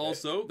 Inside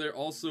also there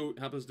also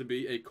happens to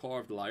be a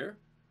carved lyre.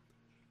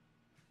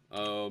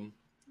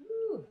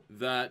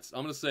 That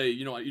I'm gonna say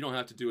you don't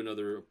have to do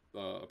another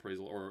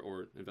appraisal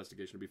or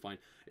investigation to be fine.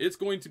 It's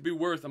going to be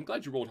worth. I'm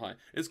glad you rolled high.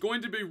 It's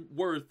going to be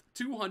worth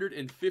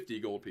 250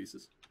 gold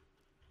pieces.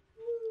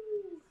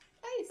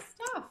 Nice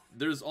stuff.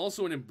 There's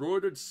also an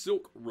embroidered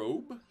silk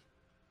robe.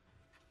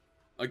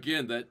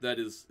 Again, that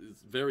is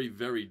very,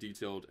 very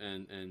detailed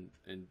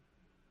and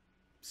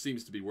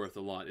seems to be worth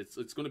a lot. It's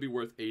going to be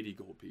worth 80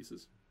 gold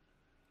pieces.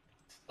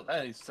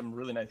 That is some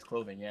really nice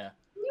clothing, yeah.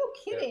 No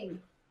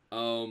kidding.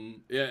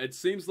 Yeah, it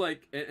seems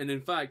like, and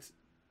in fact,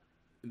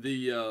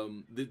 there's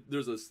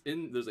a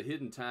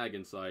hidden tag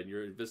inside.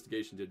 Your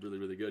investigation did really,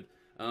 really good.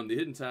 The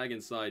hidden tag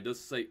inside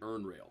does say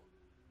earn rail.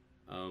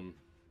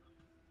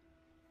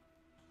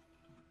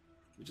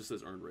 It just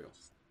says earned rail.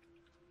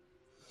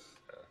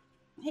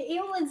 Hey,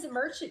 Eowyn's a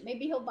merchant.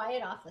 Maybe he'll buy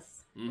it off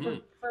us for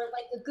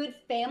like a good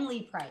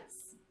family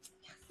price.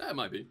 That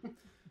might be.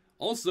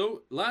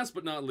 Also, last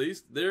but not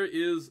least, there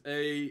is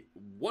a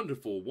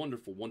wonderful,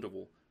 wonderful,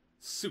 wonderful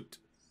suit,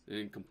 an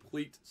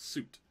incomplete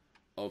suit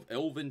of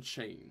elven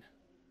chain.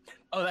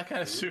 Oh, that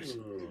kind of suit.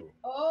 Ooh.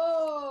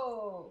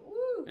 Oh.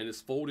 Woo. And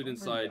it's folded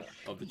inside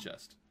of the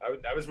chest.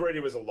 I was worried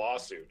it was a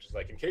lawsuit. Just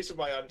like, in case of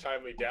my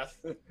untimely death,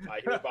 I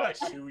hereby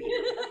sue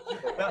you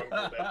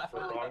for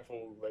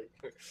wrongful like.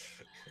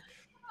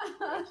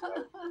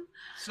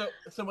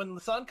 So when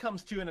the sun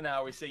comes to in an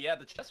hour, we say, yeah,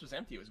 the chest was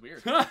empty. It was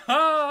weird. That's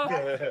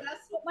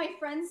what my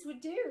friends would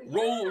do.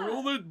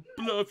 Roll a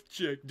bluff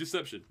check.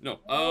 Deception. No.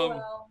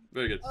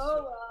 Very good.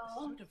 Oh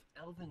well. Suit of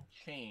elven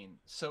chain.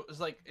 So it's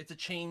like it's a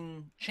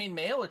chain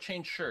mail or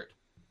chain shirt.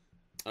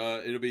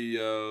 It'll be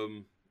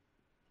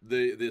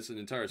this an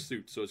entire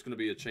suit, so it's going to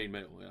be a chain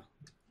mail. Yeah.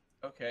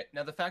 Okay.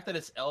 Now the fact that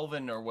it's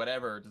elven or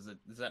whatever, does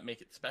that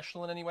make it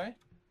special in any way?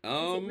 Is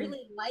it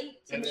really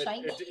light and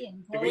shiny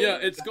and glowing? Yeah,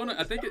 it's gonna.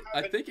 I think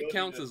it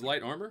counts as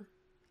light armor.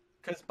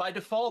 Because by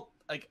default,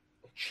 like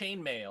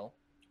chainmail,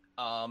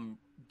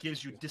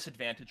 gives you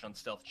disadvantage on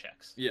stealth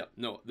checks. Yeah.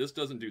 No, this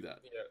doesn't do that.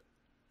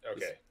 Yeah.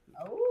 Okay.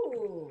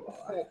 Oh.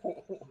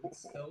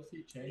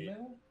 Stealthy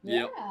chainmail?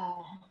 Yeah. Yep.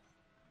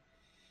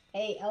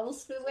 Hey,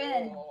 elves flew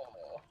in.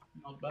 Oh,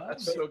 Not bad.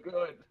 that's so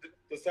good.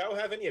 Does Tao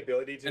have any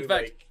ability to In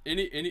fact, like?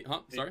 any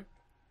sorry.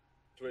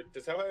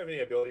 Does Tao have any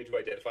ability to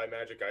identify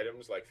magic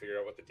items, like figure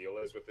out what the deal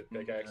is with the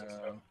pickaxe and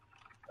stuff?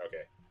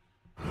 Okay.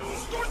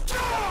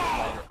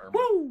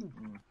 Woo!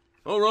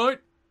 All right,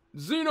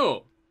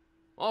 Zeno,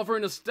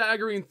 offering a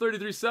staggering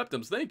 33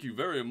 septums. Thank you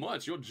very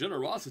much. Your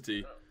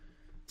generosity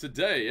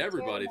today,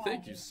 everybody.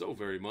 Thank you so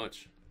very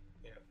much.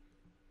 Yeah.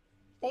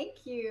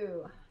 Thank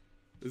you.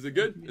 Is it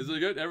good? Is it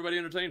good? Everybody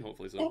entertained?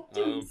 Hopefully so.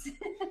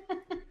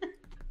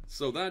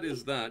 So that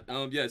is that.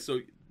 Yeah. So,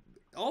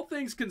 all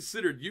things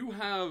considered, you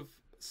have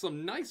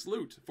some nice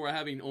loot for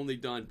having only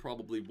done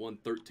probably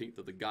 1/13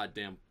 of the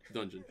goddamn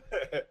dungeon.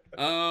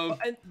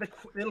 And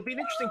it'll be an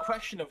interesting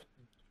question of,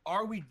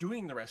 are we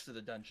doing the rest of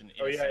the dungeon?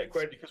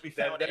 Because we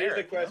found that is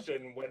the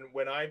question. You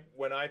know?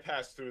 When I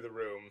pass through the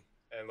room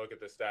and look at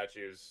the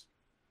statues,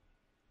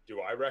 do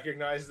I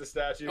recognize the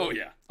statue?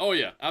 Oh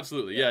yeah,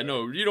 absolutely. Yeah,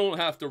 no, you don't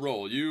have to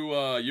roll.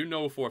 You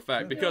know for a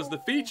fact because the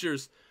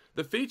features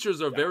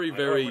are very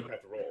they're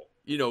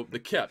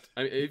kept.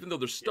 I mean, even though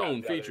they're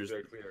stone features.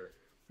 They're clear.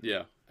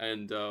 Yeah,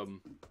 and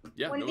One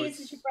of these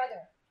is your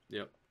brother.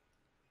 Yep.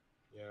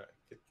 Yeah.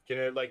 Can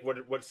it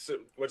what's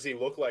he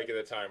look like at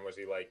the time? Was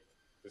he like?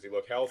 Does he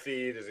look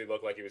healthy? Does he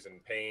look like he was in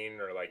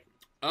pain or like?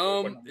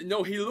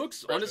 No, he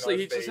looks honestly.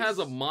 He just has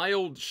a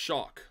mild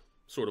shock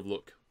sort of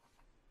look.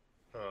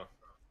 Huh.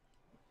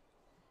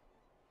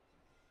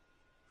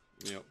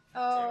 Yep.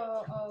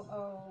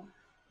 Oh.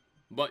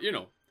 But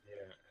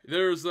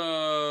there's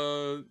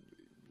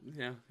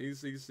he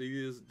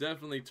is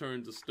definitely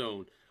turned to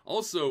stone.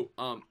 Also,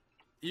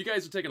 you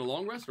guys are taking a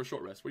long rest or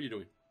short rest? What are you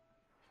doing?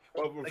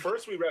 Well,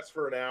 first we rest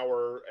for an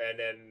hour, and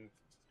then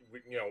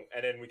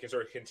we can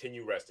sort of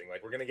continue resting.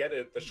 Like we're gonna get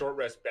the short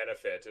rest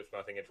benefit if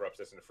nothing interrupts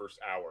us in the first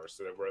hour,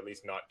 so that we're at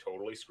least not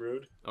totally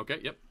screwed. Okay.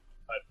 Yep.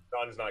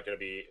 Lisanne's not gonna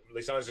be.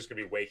 Lisanne's just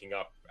gonna be waking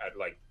up at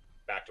like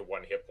back to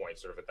 1 hit point,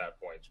 sort of at that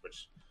point,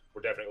 which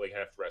we're definitely gonna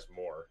have to rest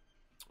more.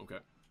 Okay.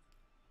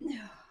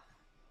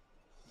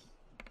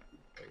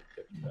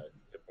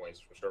 Hit points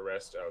from short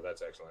rest. Oh,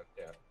 that's excellent.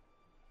 Yeah.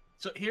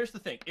 So here's the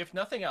thing. If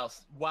nothing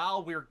else,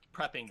 while we're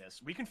prepping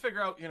this, we can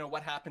figure out,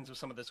 what happens with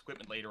some of this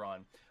equipment later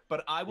on.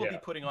 But I will be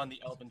putting on the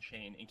Elven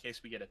Chain in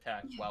case we get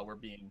attacked while we're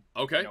being,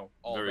 all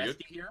very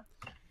resty good. here.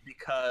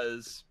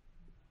 Because,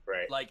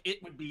 right,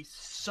 it would be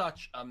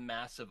such a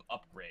massive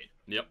upgrade.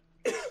 Yep.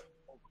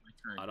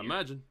 I'd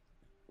imagine.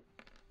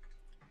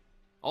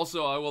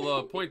 Also, I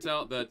will point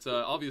out that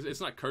obviously it's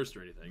not cursed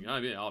or anything.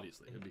 I mean,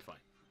 obviously, it'd be fine.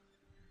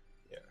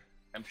 Yeah.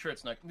 I'm sure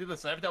it's not.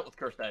 Listen, I've dealt with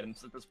cursed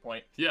items at this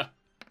point. Yeah.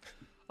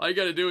 All you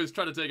gotta do is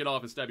try to take it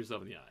off and stab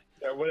yourself in the eye.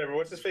 Yeah, whatever.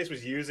 What's his face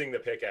was using the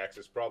pickaxe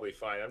is probably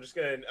fine. I'm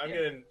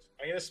gonna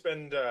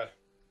spend.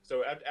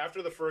 So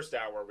after the first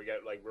hour, we get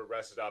we're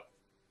rested up.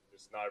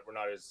 We're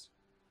not as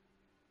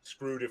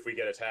screwed if we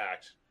get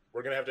attacked.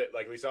 We're gonna have to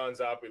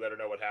Lisanne's up. We let her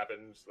know what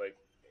happened.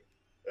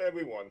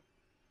 We won.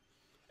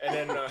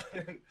 And then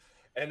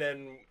and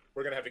then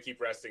we're gonna have to keep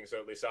resting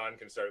so Lisanne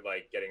can start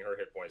getting her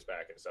hit points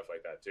back and stuff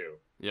like that too.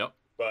 Yep.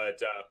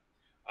 But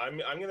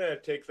I'm gonna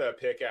take the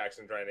pickaxe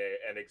and try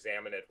and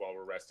examine it while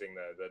we're resting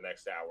the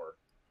next hour.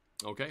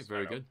 Okay,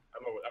 very good.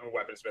 I'm a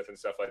weaponsmith and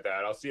stuff like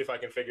that. I'll see if I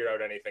can figure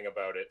out anything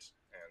about it.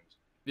 And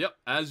yep,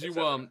 as you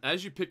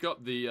pick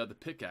up the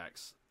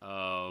pickaxe,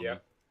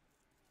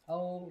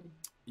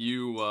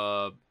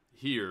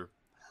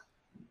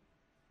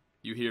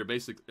 you hear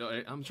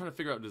basically. I'm trying to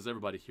figure out, does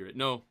everybody hear it?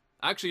 No,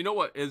 actually, you know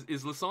what? Is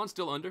Lisanne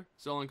still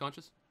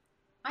unconscious?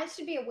 I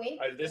should be awake.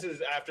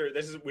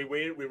 We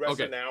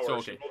rested an hour. So,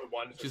 okay. She rolled a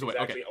 1, so she's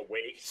actually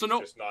awake. So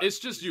no, it's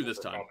just you this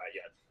time.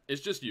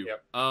 It's just you.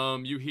 Yep.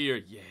 You hear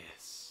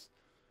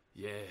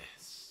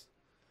yes,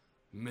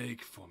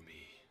 make for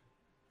me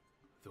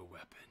the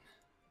weapon.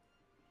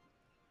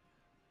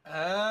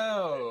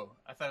 Oh,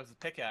 I thought it was a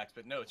pickaxe,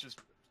 but no, it's just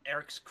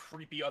Eric's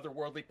creepy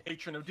otherworldly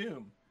patron of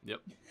doom.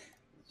 Yep.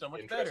 So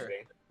much better.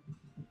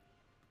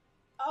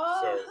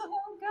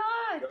 Oh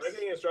God! Am I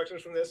getting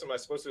instructions from this? Am I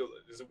supposed to?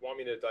 Does it want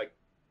me to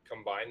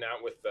combine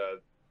that with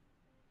the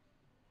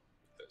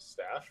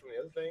staff from the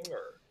other thing,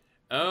 or?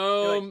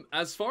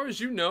 As far as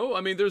you know,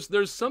 I mean,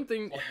 there's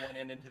something. One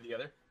end into the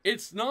other.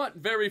 It's not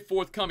very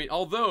forthcoming,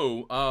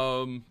 although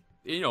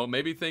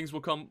maybe things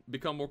will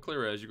become more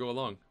clear as you go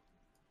along.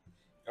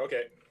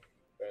 Okay.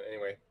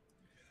 Anyway,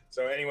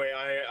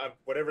 I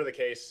whatever the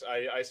case,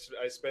 I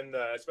spend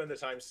the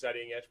time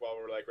studying it while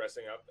we're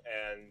resting up,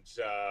 and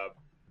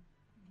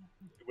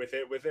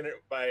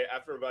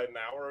after about an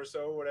hour or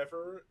so,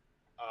 whatever,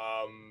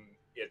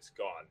 it's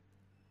gone.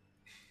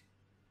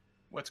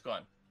 What's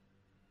gone?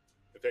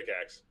 The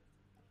pickaxe.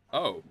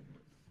 Oh.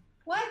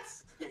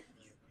 What?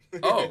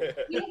 Oh.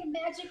 You had a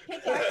magic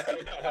pickaxe and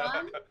it's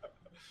gone?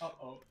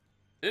 Uh-oh.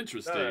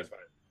 Interesting. No, that's fine.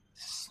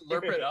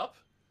 Slurp it up?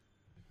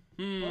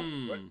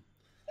 What?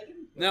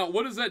 Now,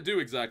 what does that do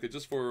exactly?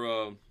 Just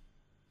for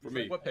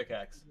me. What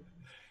pickaxe?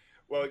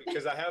 Well,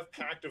 because I have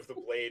Pact of the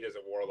Blade as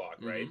a warlock,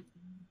 right?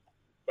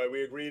 But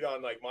we agreed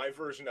on my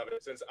version of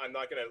it, since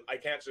I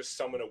can't just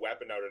summon a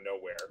weapon out of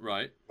nowhere,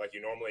 right? Like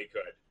you normally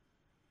could.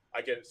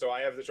 I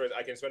have the choice.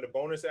 I can spend a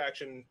bonus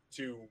action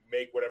to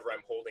make whatever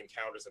I'm holding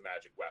count as a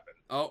magic weapon.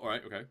 Oh, all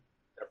right, okay.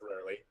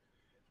 Temporarily.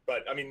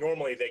 But, I mean,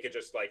 normally they could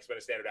just, spend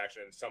a standard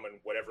action and summon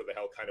whatever the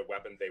hell kind of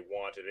weapon they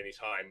want at any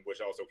time,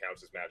 which also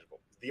counts as magical.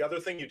 The other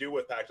thing you do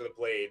with Pact of the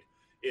Blade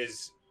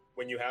is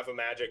when you have a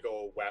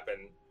magical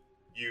weapon,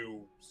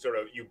 you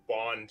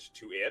bond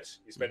to it.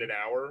 You spend an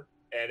hour,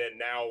 and then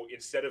now,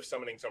 instead of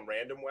summoning some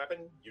random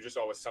weapon, you just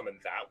always summon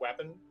that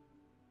weapon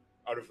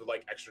out of,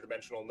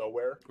 extra-dimensional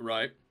nowhere.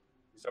 Right.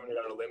 You summon it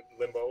out of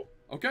limbo.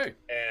 Okay.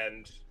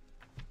 And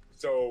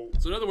so...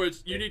 So, in other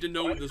words, you need to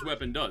know what this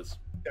weapon does.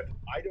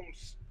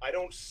 I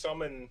don't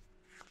summon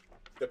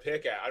the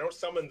pickaxe. I don't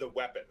summon the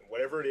weapon.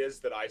 Whatever it is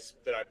that I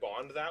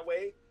bond that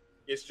way,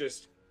 it's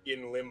just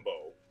in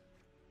limbo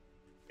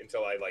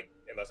until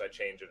unless I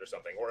change it or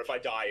something. Or if I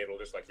die, it'll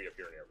just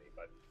reappear near me.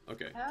 But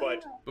okay.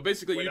 But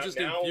basically, you just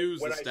infuse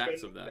the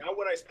stats of that. Now,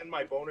 when I spend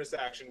my bonus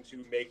action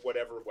to make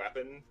whatever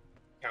weapon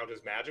count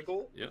as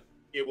magical,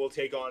 it will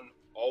take on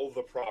all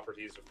the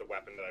properties of the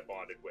weapon that I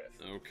bonded with.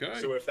 Okay.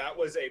 So if that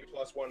was a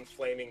 +1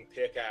 flaming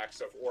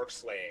pickaxe of orc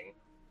slaying,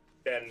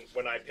 then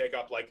when I pick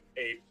up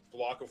a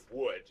block of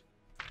wood,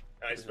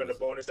 and I spend a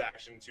bonus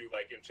action to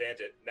enchant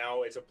it,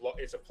 now it's a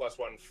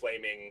 +1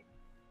 flaming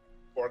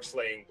orc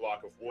slaying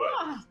block of wood.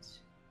 What?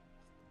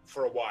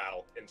 For a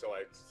while until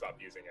I stop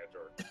using it,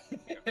 or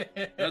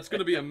That's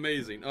gonna be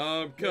amazing.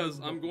 Because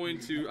I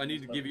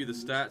need to give you the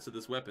stats of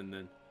this weapon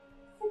then.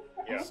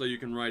 Yeah. So you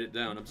can write it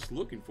down. I'm just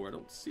looking for it. I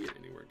don't see it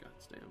anywhere. God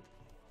damn.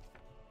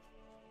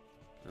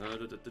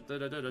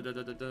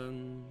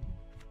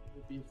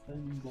 Would be a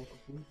flaming block of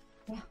wood.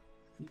 Yeah.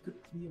 It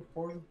could be a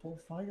portable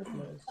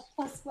fireplace.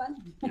 +1.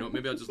 You know what?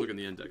 Maybe I'll just look in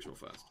the index real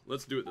fast.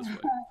 Let's do it this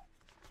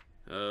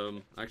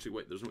way. Actually,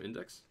 wait. There's no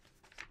index.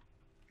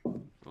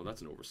 Oh,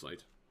 that's an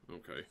oversight.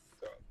 Okay.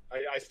 So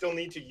I still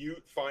need to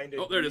find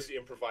and use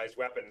improvised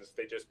weapons.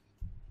 They just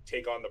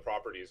take on the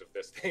properties of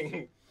this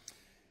thing.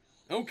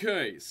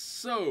 Okay,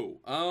 so,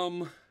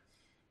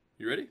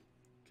 you ready?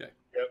 Okay.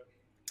 Yep.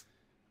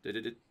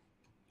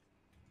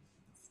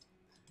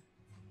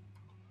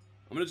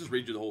 I'm gonna just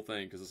read you the whole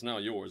thing, because it's now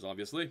yours,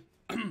 obviously.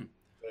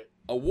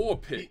 A war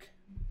pick,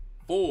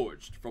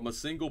 forged from a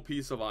single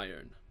piece of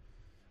iron.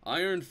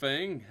 Iron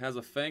Fang has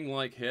a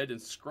fang-like head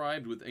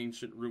inscribed with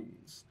ancient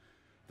runes.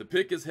 The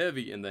pick is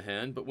heavy in the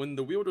hand, but when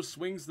the wielder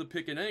swings the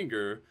pick in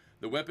anger,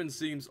 the weapon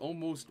seems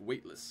almost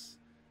weightless.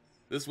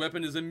 This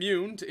weapon is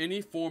immune to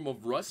any form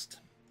of rust,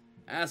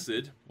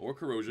 acid, or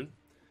corrosion.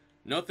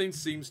 Nothing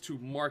seems to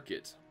mark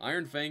it.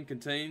 Iron Fang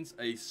contains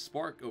a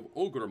spark of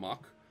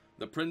Ogremok,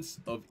 the Prince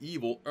of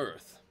Evil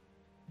Earth.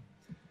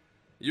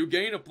 You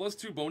gain a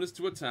 +2 bonus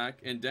to attack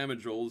and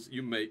damage rolls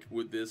you make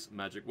with this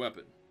magic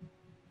weapon.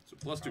 So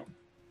 +2.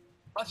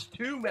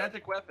 +2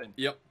 magic weapon.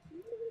 Yep.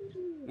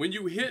 When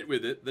you hit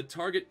with it, the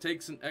target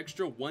takes an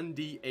extra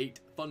 1d8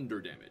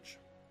 thunder damage.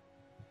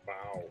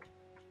 Wow.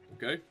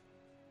 Okay?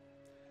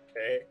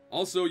 Okay.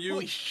 Also,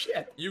 Holy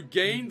shit. you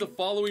gain the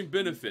following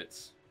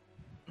benefits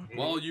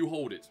while you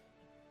hold it.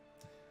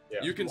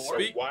 Yeah. You can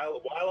speak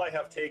while I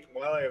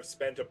have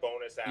spent a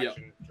bonus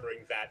action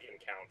during that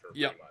encounter.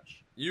 Pretty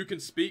much. You can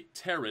speak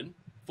Terran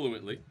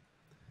fluently.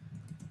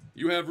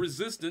 You have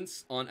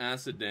resistance on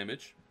acid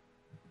damage.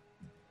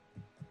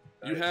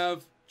 Nice. You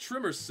have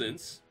Tremor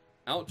Sense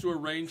out to a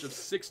range of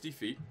 60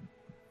 feet.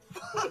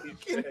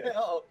 Fucking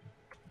hell.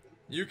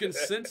 You can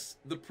sense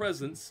the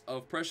presence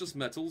of precious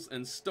metals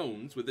and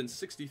stones within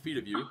 60 feet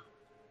of you,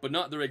 but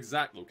not their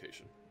exact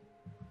location.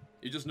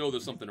 You just know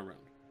there's something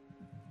around.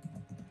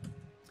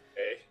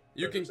 Hey,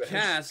 you can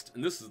cast,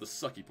 and this is the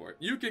sucky part,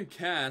 you can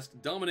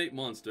cast Dominate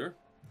Monster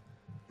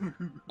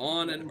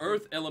on an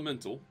Earth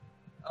Elemental.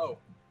 Oh.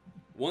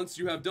 Once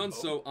you have done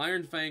so,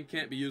 Iron Fang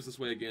can't be used this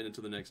way again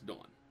until the next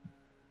dawn.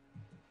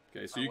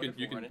 Okay, so you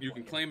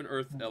can claim an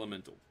Earth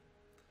Elemental.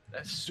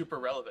 That's super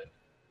relevant.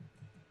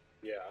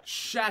 Yeah.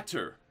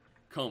 Shatter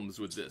comes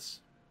with this.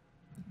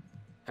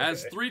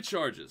 Has 3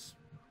 charges.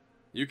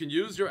 You can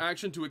use your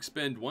action to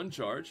expend 1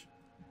 charge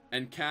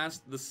and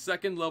cast the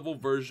 2nd level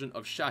version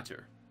of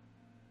Shatter.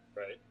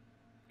 Right.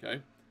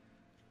 Okay.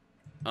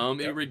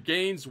 It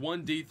regains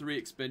 1d3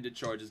 expended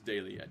charges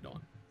daily at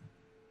dawn.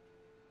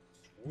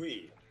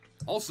 Sweet.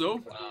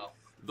 Also,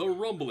 the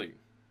Rumbling.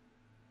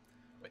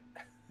 Wait.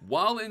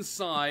 While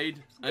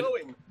inside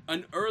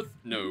an Earth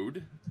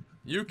node,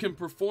 you can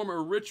perform a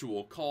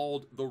ritual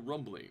called the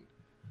Rumbling,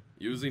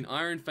 using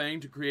Iron Fang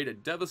to create a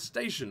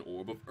devastation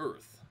orb of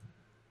Earth.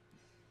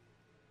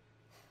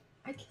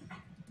 I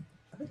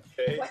can't.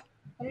 Okay.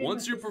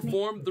 Once you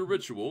perform the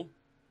ritual,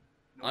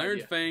 Iron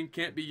Fang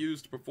can't be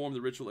used to perform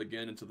the ritual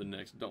again until the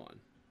next dawn.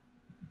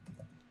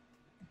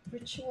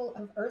 Ritual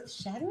of Earth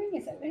Shattering?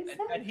 Is that what it said?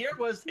 And here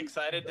was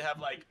excited to have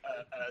like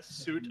a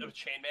suit of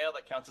chainmail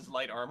that counts as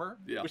light armor.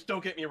 Yeah. Which,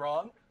 don't get me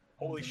wrong,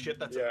 holy shit,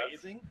 that's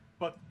amazing.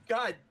 But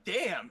god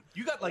damn,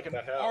 you got like an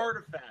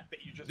artifact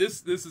that you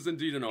just. This is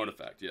indeed an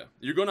artifact. Yeah,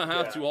 you're gonna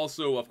have to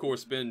also, of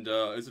course, spend.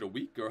 Is it a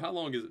week or how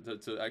long is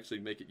it to actually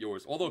make it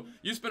yours? Although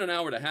you spend an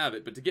hour to have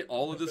it, but to get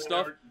all of this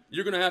stuff,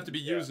 you're gonna have to be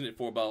using it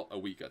for about a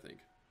week, I think.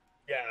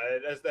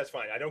 Yeah, that's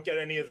fine. I don't get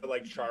any of the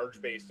like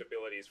charge-based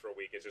abilities for a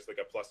week. It's just like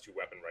a +2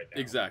 weapon right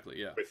now. Exactly.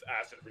 Yeah. With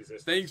acid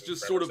resistance. Things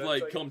just sort of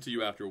like come to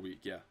you after a week.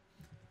 Yeah.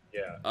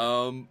 Yeah.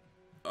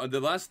 The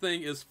last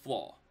thing is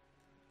Flaw.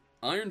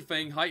 Iron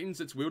Fang heightens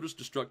its wielder's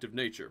destructive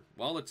nature.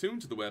 While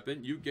attuned to the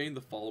weapon, you gain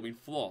the following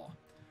flaw.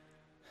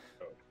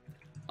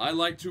 I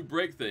like to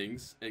break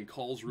things and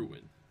cause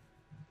ruin.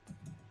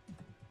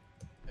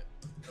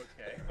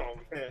 Okay. Oh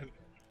man.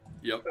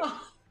 Yep.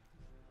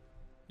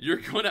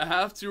 You're gonna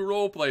have to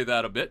roleplay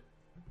that a bit.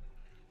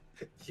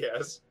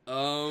 Yes.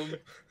 So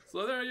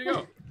there you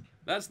go.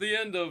 That's the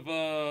end of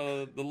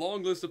the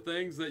long list of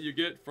things that you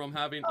get from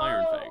having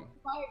Iron Fang. Oh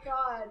my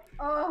god.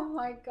 Oh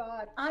my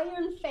god.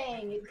 Iron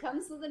Fang. It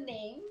comes with a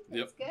name.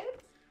 That's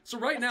good. So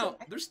right now,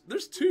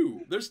 there's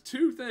two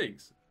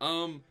things.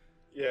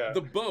 Yeah.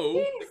 the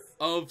bow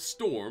of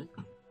Storm,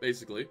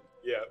 basically.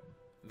 Yeah.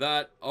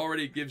 That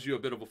already gives you a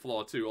bit of a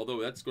flaw too,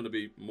 although that's going to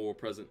be more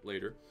present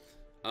later.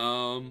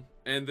 And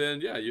then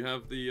yeah, you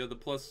have the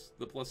plus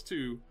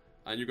 2,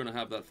 and you're going to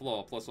have that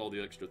flaw plus all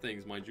the extra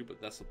things, mind you. But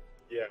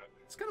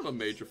it's kind of a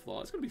major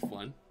flaw. It's going to be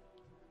fun.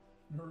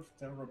 Nerf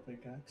terror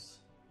pickaxe.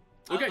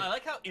 Okay. I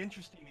like how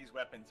interesting these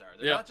weapons are.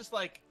 They're not just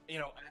like a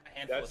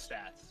handful of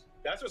stats.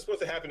 That's what's supposed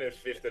to happen in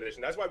 5th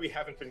edition. That's why we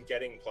haven't been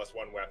getting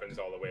 +1 weapons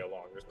all the way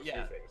along. There's supposed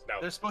to be things. Now,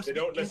 they're supposed to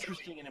be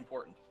interesting and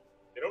important.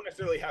 They don't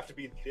necessarily have to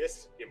be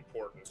this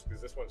important,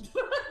 because this one's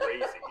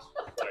crazy.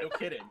 No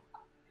kidding.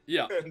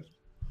 Yeah.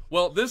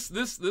 Well, this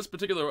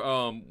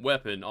particular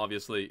weapon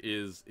obviously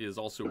is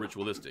also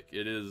ritualistic.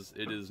 It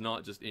is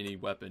not just any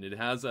weapon. It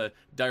has a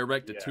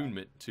direct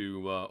attunement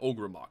to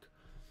Ogrimmok.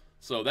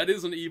 So that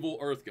is an evil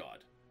earth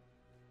god.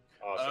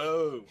 Awesome.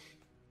 Oh.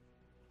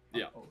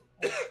 Yeah.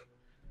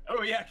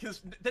 Oh yeah,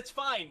 because that's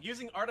fine.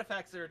 Using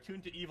artifacts that are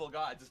attuned to evil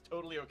gods is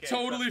totally okay.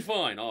 Totally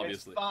fine,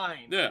 obviously. It's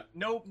fine. Yeah.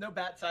 No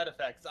bad side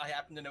effects. I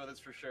happen to know this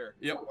for sure.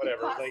 Yep.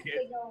 Whatever. Like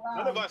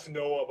none of us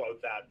know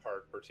about that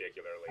part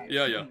particularly.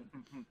 Yeah.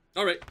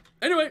 All right.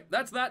 Anyway,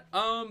 that's that.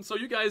 So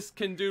you guys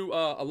can do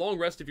a long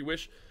rest if you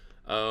wish.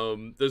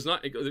 There's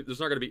not going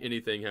to be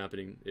anything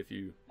happening if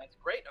you. That's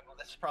great. Well,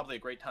 this is probably a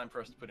great time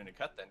for us to put in a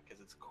cut then, because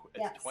it's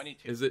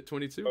 22. Is it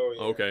 22? Oh,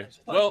 yeah. Okay.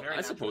 Well,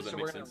 I suppose that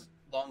makes sense.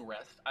 Long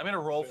rest. I'm gonna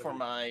roll for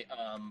my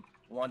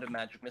wand of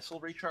magic missile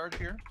recharge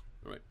here.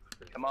 All right.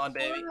 Come on,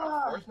 baby.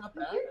 Four's not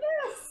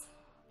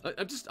bad.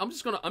 I'm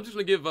just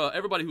gonna give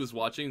everybody who's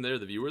watching there,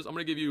 the viewers, I'm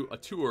gonna give you a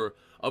tour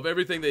of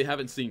everything they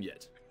haven't seen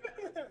yet.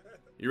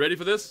 You ready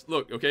for this?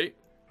 Look, okay.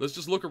 Let's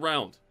just look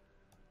around.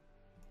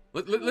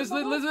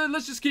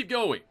 Let's just keep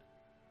going.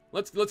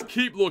 Let's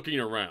keep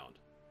looking around.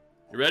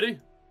 You ready?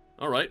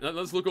 All right.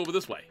 Let's look over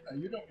this way.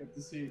 You don't get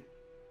to see.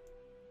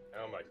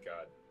 Oh my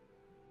god.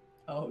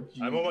 Oh,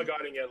 geez. I'm oh my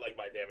godding at like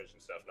my damage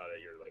and stuff, not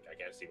at your I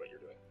can't see what you're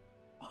doing.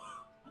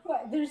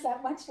 What? There's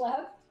that much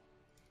left?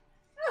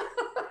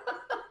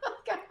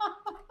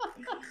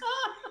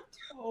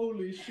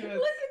 Holy shit.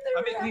 Look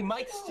at the we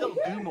might still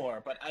do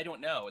more, but I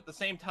don't know. At the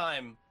same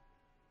time,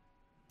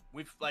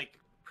 we've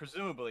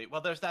presumably,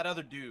 there's that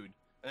other dude.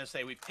 I'm gonna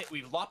say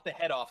we've lopped the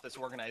head off this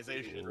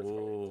organization.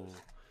 Oh.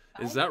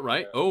 Is that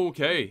right? Oh,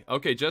 okay.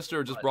 Okay,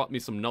 Jester just brought me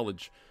some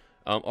knowledge.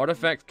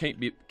 Artifact can't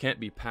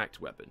be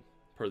packed weapon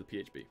per the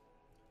PHB.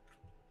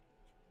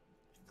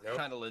 Nope.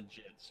 Kind of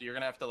legit. So you're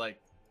gonna have to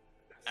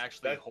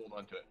actually hold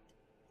on to it.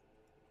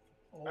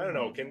 I don't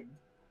know.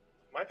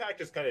 My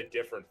pact is kind of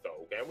different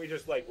though. Can't we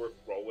just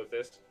roll with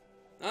this?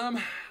 I'm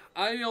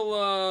trying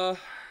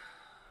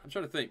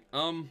to think.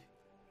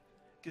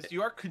 Because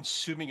you are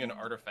consuming an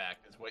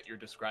artifact, is what you're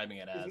describing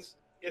it as.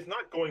 It's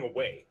not going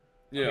away.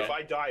 Yeah. If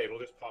I die, it'll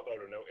just pop out,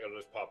 or no, it'll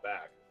just pop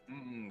back.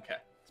 Okay.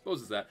 Suppose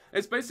it's that.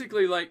 It's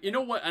basically you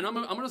know what? And I'm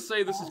gonna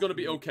say this is gonna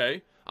be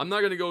okay. I'm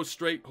not gonna go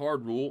straight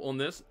hard rule on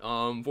this.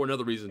 For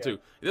another reason too.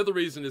 The other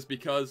reason is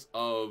because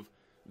of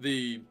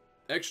the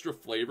extra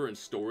flavor and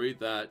story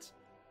that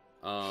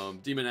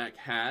Demonac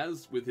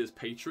has with his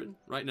patron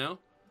right now.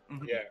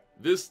 Yeah.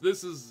 This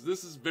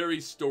is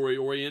very story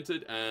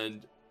oriented,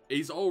 and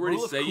he's already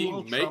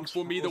saying make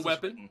for me the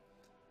weapon.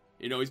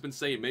 You know, he's been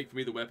saying make for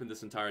me the weapon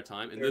this entire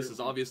time, and this is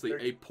obviously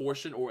a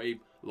portion or a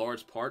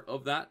large part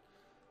of that.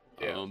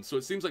 Yeah. So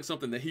it seems like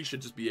something that he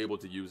should just be able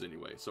to use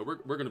anyway. So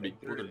we're gonna be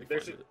fine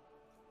with it.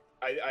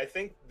 I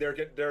think there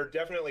are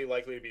definitely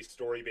likely to be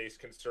story-based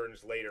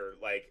concerns later.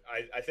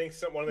 I think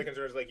one of the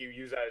concerns you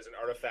use that as an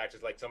artifact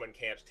is someone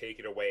can't take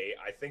it away.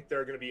 I think there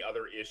are going to be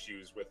other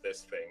issues with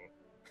this thing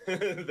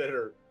that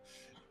are.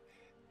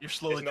 You're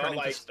slowly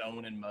turning to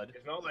stone and mud.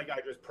 It's not like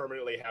I just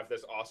permanently have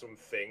this awesome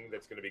thing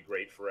that's going to be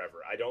great forever.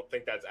 I don't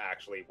think that's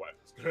actually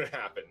what's going to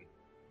happen,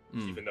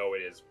 even though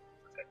it is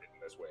protected in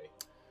this way.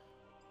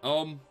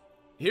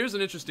 Here's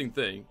an interesting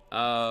thing.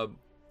 I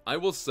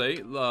will say,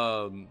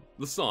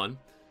 Lasan,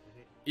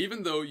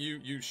 even though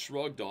you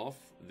shrugged off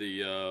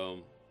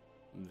the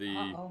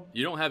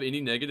you don't have any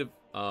negative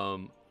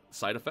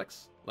side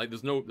effects.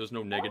 There's no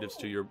negatives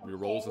to your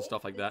rolls and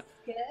stuff like that.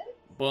 Good.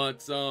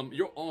 But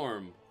your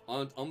arm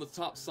on the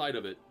top side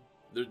of it,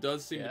 there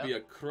does seem to be a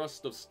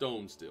crust of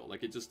stone still.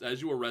 It just as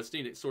you were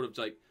resting, it's sort of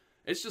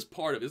it's just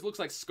part of it. It looks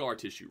like scar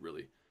tissue,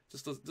 really.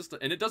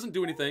 And it doesn't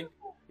do anything.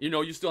 You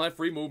know, you still have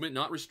free movement,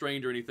 not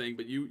restrained or anything,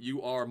 but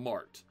you are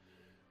marked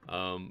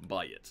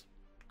by it.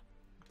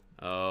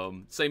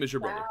 Same as your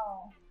brother.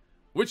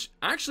 Which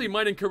actually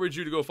might encourage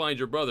you to go find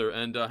your brother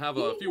and have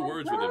a few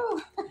words with him.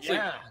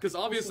 Yeah. Because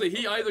obviously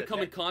he either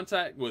come in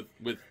contact with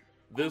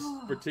this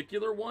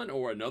particular one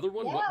or another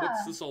one. Yeah.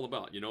 What's this all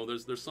about? You know,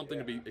 there's something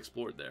to be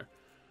explored there.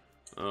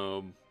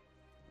 And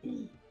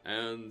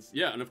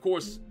of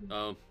course,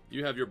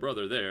 you have your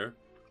brother there,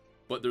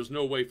 but there's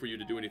no way for you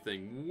to do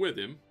anything with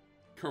him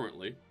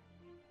currently.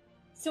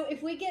 So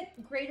if we get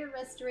greater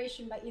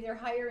restoration by either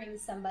hiring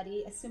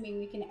somebody, assuming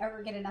we can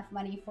ever get enough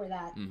money for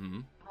that,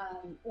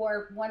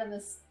 or one of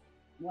us,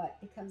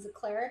 becomes a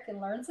cleric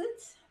and learns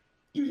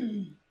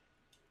it?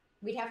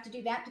 We'd have to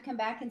do that to come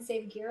back and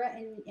save Gira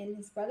and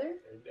his brother.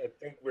 I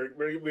think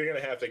we're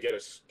gonna have to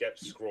get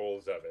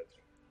scrolls of it.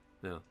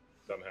 Yeah.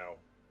 Somehow,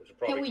 which would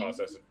probably cost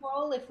us a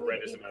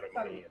horrendous amount of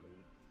money.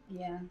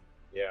 Yeah.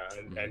 Yeah,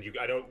 and you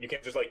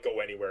can't just like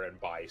go anywhere and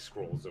buy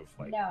scrolls of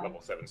like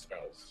level 7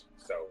 spells.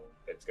 So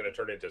it's gonna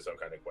turn into some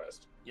kind of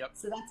quest. Yep.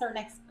 So that's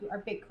our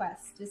big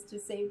quest, is to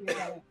save your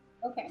brother.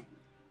 Okay.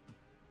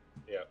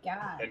 Yeah.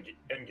 God. And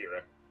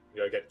Gira. You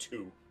gotta get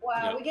 2.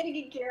 Wow, we gotta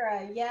get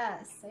Gira.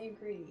 Yes, I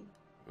agree.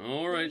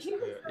 All right.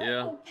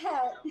 Yeah.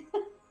 Pet.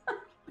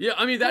 Yeah,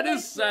 I mean that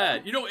is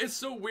sad. You know, it's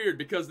so weird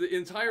because the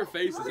entire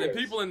faces and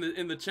people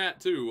in the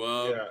chat too.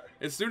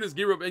 As soon as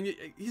Gira, and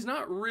he's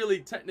not really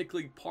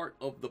technically part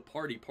of the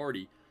party,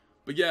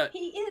 but yet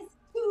he is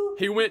too.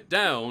 He went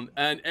down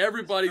and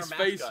everybody's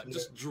face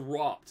just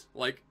dropped.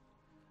 Like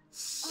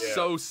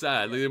so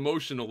sad. The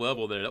emotional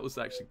level there. That was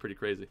actually pretty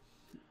crazy.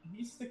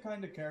 He's the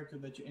kind of character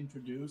that you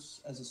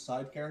introduce as a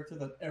side character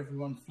that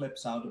everyone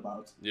flips out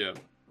about. Yeah.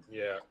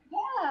 Yeah.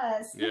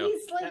 Yes. Yeah.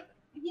 He's like.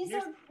 He's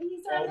our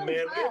oh man,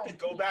 we have to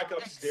go back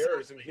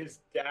upstairs, and his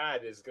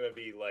dad is gonna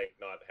be like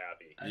not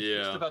happy. I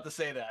was just about to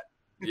say that.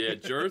 Yeah,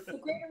 Jerth. The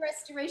Greater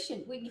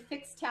Restoration. We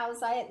fix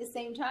Tao's Eye at the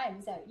same time.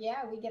 Is that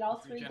we get all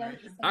 3 done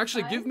at the same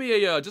Actually, time? give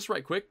me a just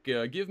right quick.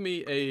 Give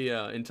me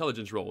a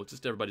intelligence roll.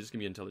 Just everybody, just give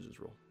me an intelligence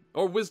roll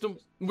or wisdom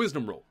roll.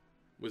 Wisdom roll.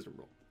 Wisdom.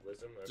 Okay.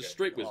 Just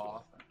straight wisdom.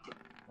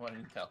 What did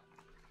you tell?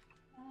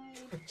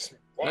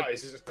 Why? I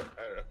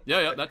don't know.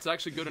 Yeah, that's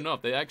actually good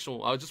enough. I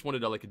just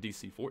wanted like a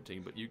DC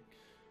 14, but you.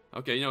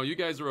 Okay, you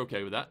guys are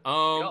okay with that.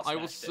 I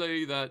will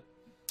say that,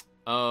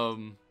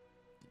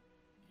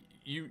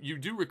 you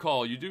do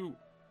recall,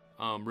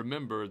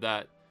 remember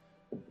that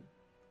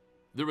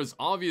there was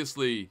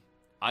obviously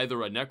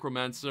either a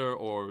necromancer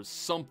or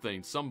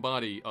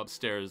somebody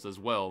upstairs as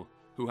well,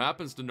 who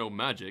happens to know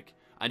magic,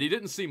 and he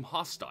didn't seem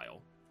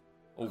hostile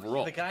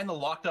overall. The guy in the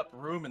locked up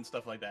room and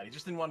stuff like that. He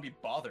just didn't want to be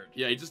bothered.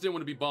 Yeah, he just didn't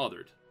want to be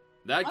bothered.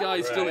 That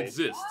guy still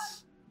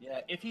exists.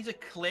 Yeah, if he's a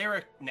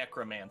cleric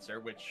necromancer,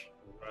 which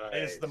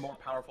is the more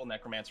powerful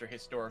necromancer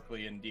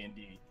historically in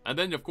D&D. And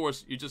then, of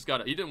course, he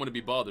didn't want to be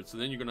bothered, so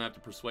then you're going to have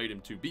to persuade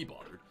him to be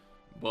bothered.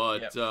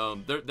 But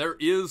there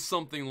is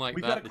something like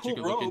that you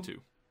can look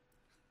into.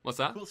 What's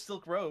that? Cool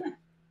silk robe.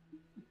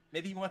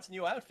 Maybe he wants a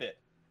new outfit.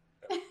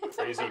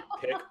 Crazy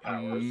pick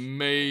powers.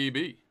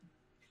 Maybe.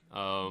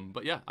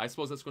 But yeah, I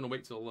suppose that's going to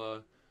wait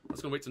till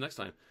next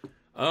time.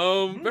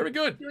 Very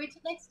good. Wait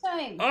till next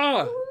time.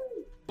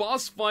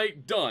 Boss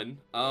fight done.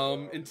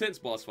 Intense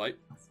boss fight.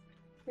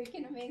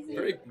 Freaking amazing.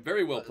 Very,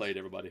 very well played,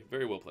 everybody.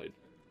 Very well played.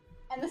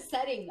 And the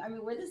setting, I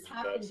mean, where this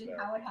happened and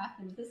how it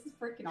happened. This is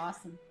freaking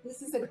awesome.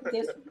 This was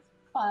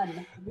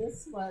fun.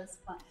 This was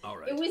fun. All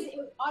right.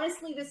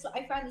 Honestly,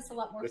 I found this a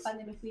lot more fun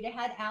than if we'd have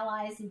had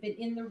allies and been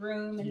in the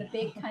room in the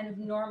big kind of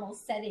normal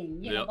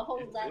setting. You know, the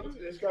whole level.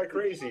 It's got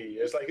crazy.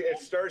 It's like it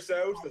starts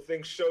out, the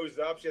thing shows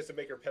up, she has to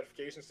make her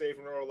petrification save,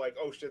 and we're like,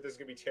 oh shit, this is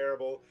gonna be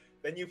terrible.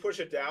 Then you push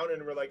it down,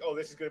 and we're like, oh,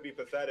 this is gonna be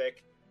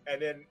pathetic. And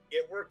then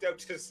it worked out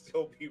to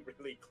still be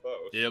really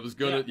close. Yeah, it was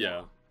good.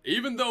 Yeah.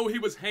 Even though he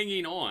was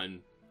hanging on.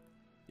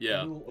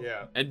 Yeah.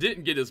 And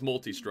didn't get his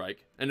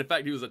multi-strike. And in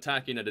fact, he was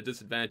attacking at a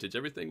disadvantage.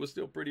 Everything was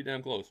still pretty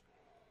damn close.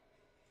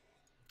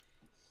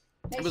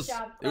 Nice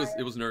job.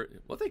 It was nerd.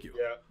 Well, thank you.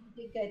 Yeah.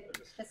 You did good.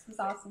 This was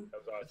awesome.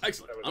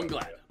 Excellent. I'm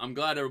glad. I'm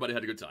glad everybody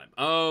had a good time.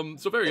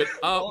 So very good.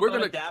 We're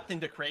gonna adapt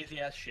into crazy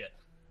ass shit.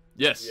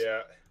 Yes.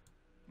 Yeah.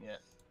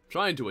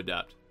 Trying to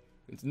adapt.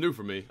 It's new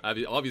for me.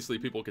 Obviously,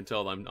 people can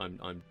tell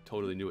I'm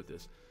totally new at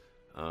this.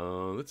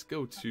 Let's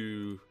go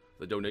to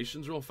the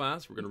donations real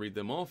fast. We're gonna read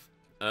them off.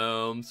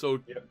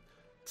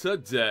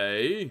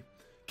 Today,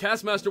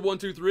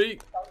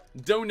 Castmaster123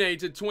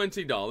 donated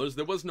 $20.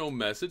 There was no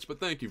message, but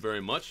thank you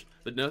very much.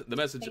 The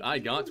message I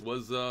got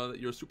was that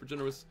you're super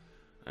generous,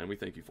 and we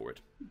thank you for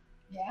it.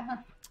 Yeah.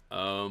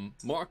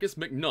 Marcus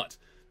McNutt.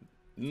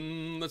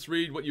 Let's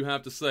read what you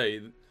have to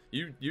say.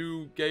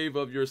 You gave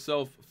of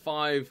yourself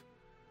 $5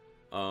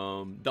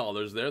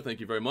 there. Thank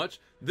you very much.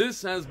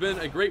 This has been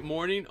a great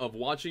morning of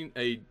watching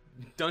a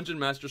dungeon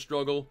master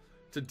struggle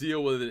to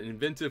deal with an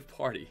inventive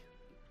party.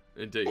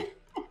 Indeed.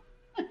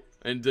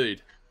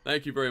 Indeed.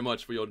 Thank you very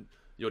much for your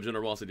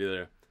generosity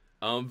there.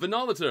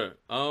 Vinolator,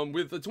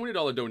 with a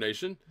 $20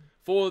 donation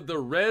for the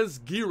Res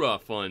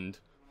Gira Fund.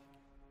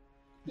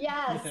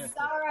 Yes,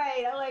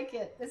 alright, I like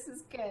it. This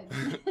is good.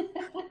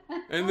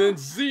 And then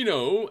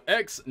Xeno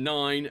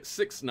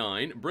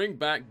X969, bring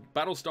back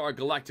Battlestar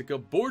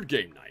Galactica board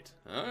game night.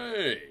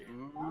 Hey.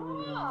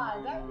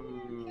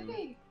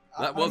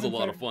 That was a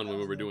lot of fun when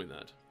we were doing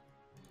that.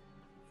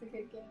 It's a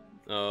good game.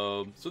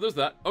 So there's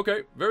that.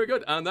 Okay, very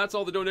good. And that's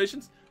all the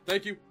donations.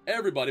 Thank you,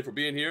 everybody, for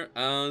being here.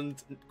 And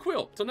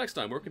Quill, till next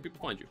time, where can people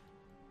find you?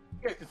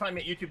 You guys can find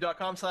me at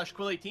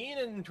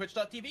youtube.com/Quill18 and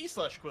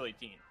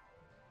twitch.tv/Quill18.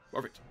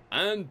 Perfect.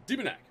 And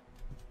Demonac.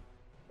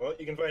 Well,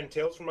 you can find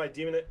Tales from my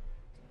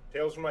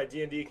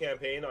D&D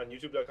campaign on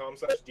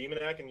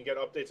youtube.com/Demonac, and you get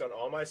updates on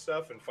all my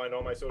stuff and find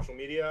all my social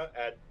media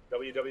at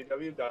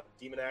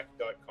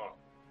www.demonac.com.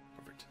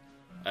 Perfect.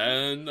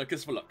 And a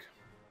kiss for luck.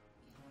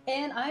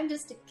 And I'm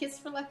just a Kiss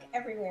for Luck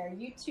everywhere.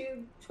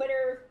 YouTube,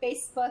 Twitter,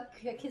 Facebook,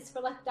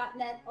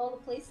 kissforluck.net, all the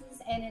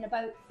places. And in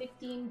about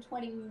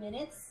 15-20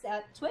 minutes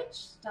at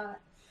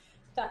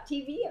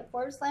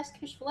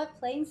twitch.tv/Kiss for Luck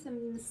playing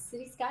some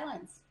City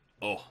Skylines.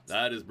 Oh,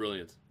 that is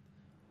brilliant.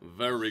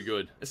 Very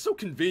good. It's so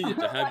convenient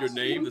to have your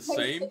name the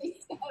same. City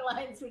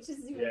Skylines, which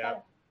is even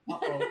better.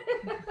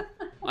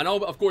 I know,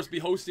 of course, be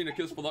hosting a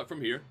Kiss for Luck from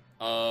here.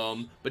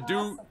 But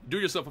do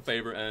yourself a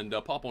favor and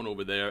pop on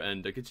over there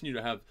and continue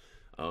to have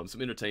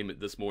some entertainment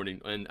this morning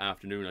and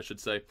afternoon, I should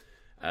say,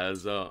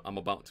 as I'm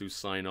about to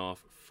sign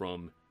off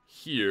from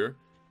here.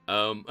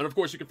 And of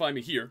course, you can find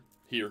me here,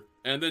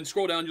 and then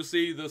scroll down. You'll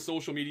see the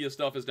social media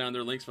stuff is down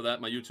there. Links for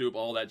that, my YouTube,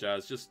 all that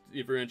jazz. Just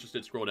if you're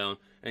interested, scroll down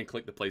and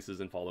click the places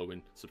and follow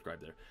and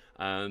subscribe there.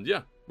 And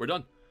yeah, we're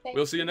done.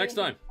 We'll see you next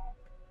time.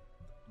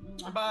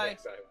 Bye.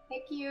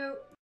 Thank you.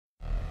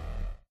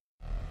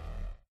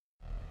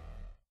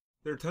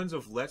 There are tons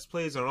of Let's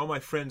Plays on all my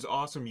friends'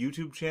 awesome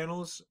YouTube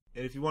channels,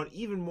 and if you want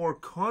even more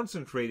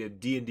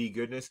concentrated D&D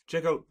goodness,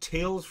 check out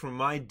Tales from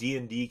My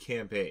D&D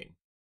Campaign.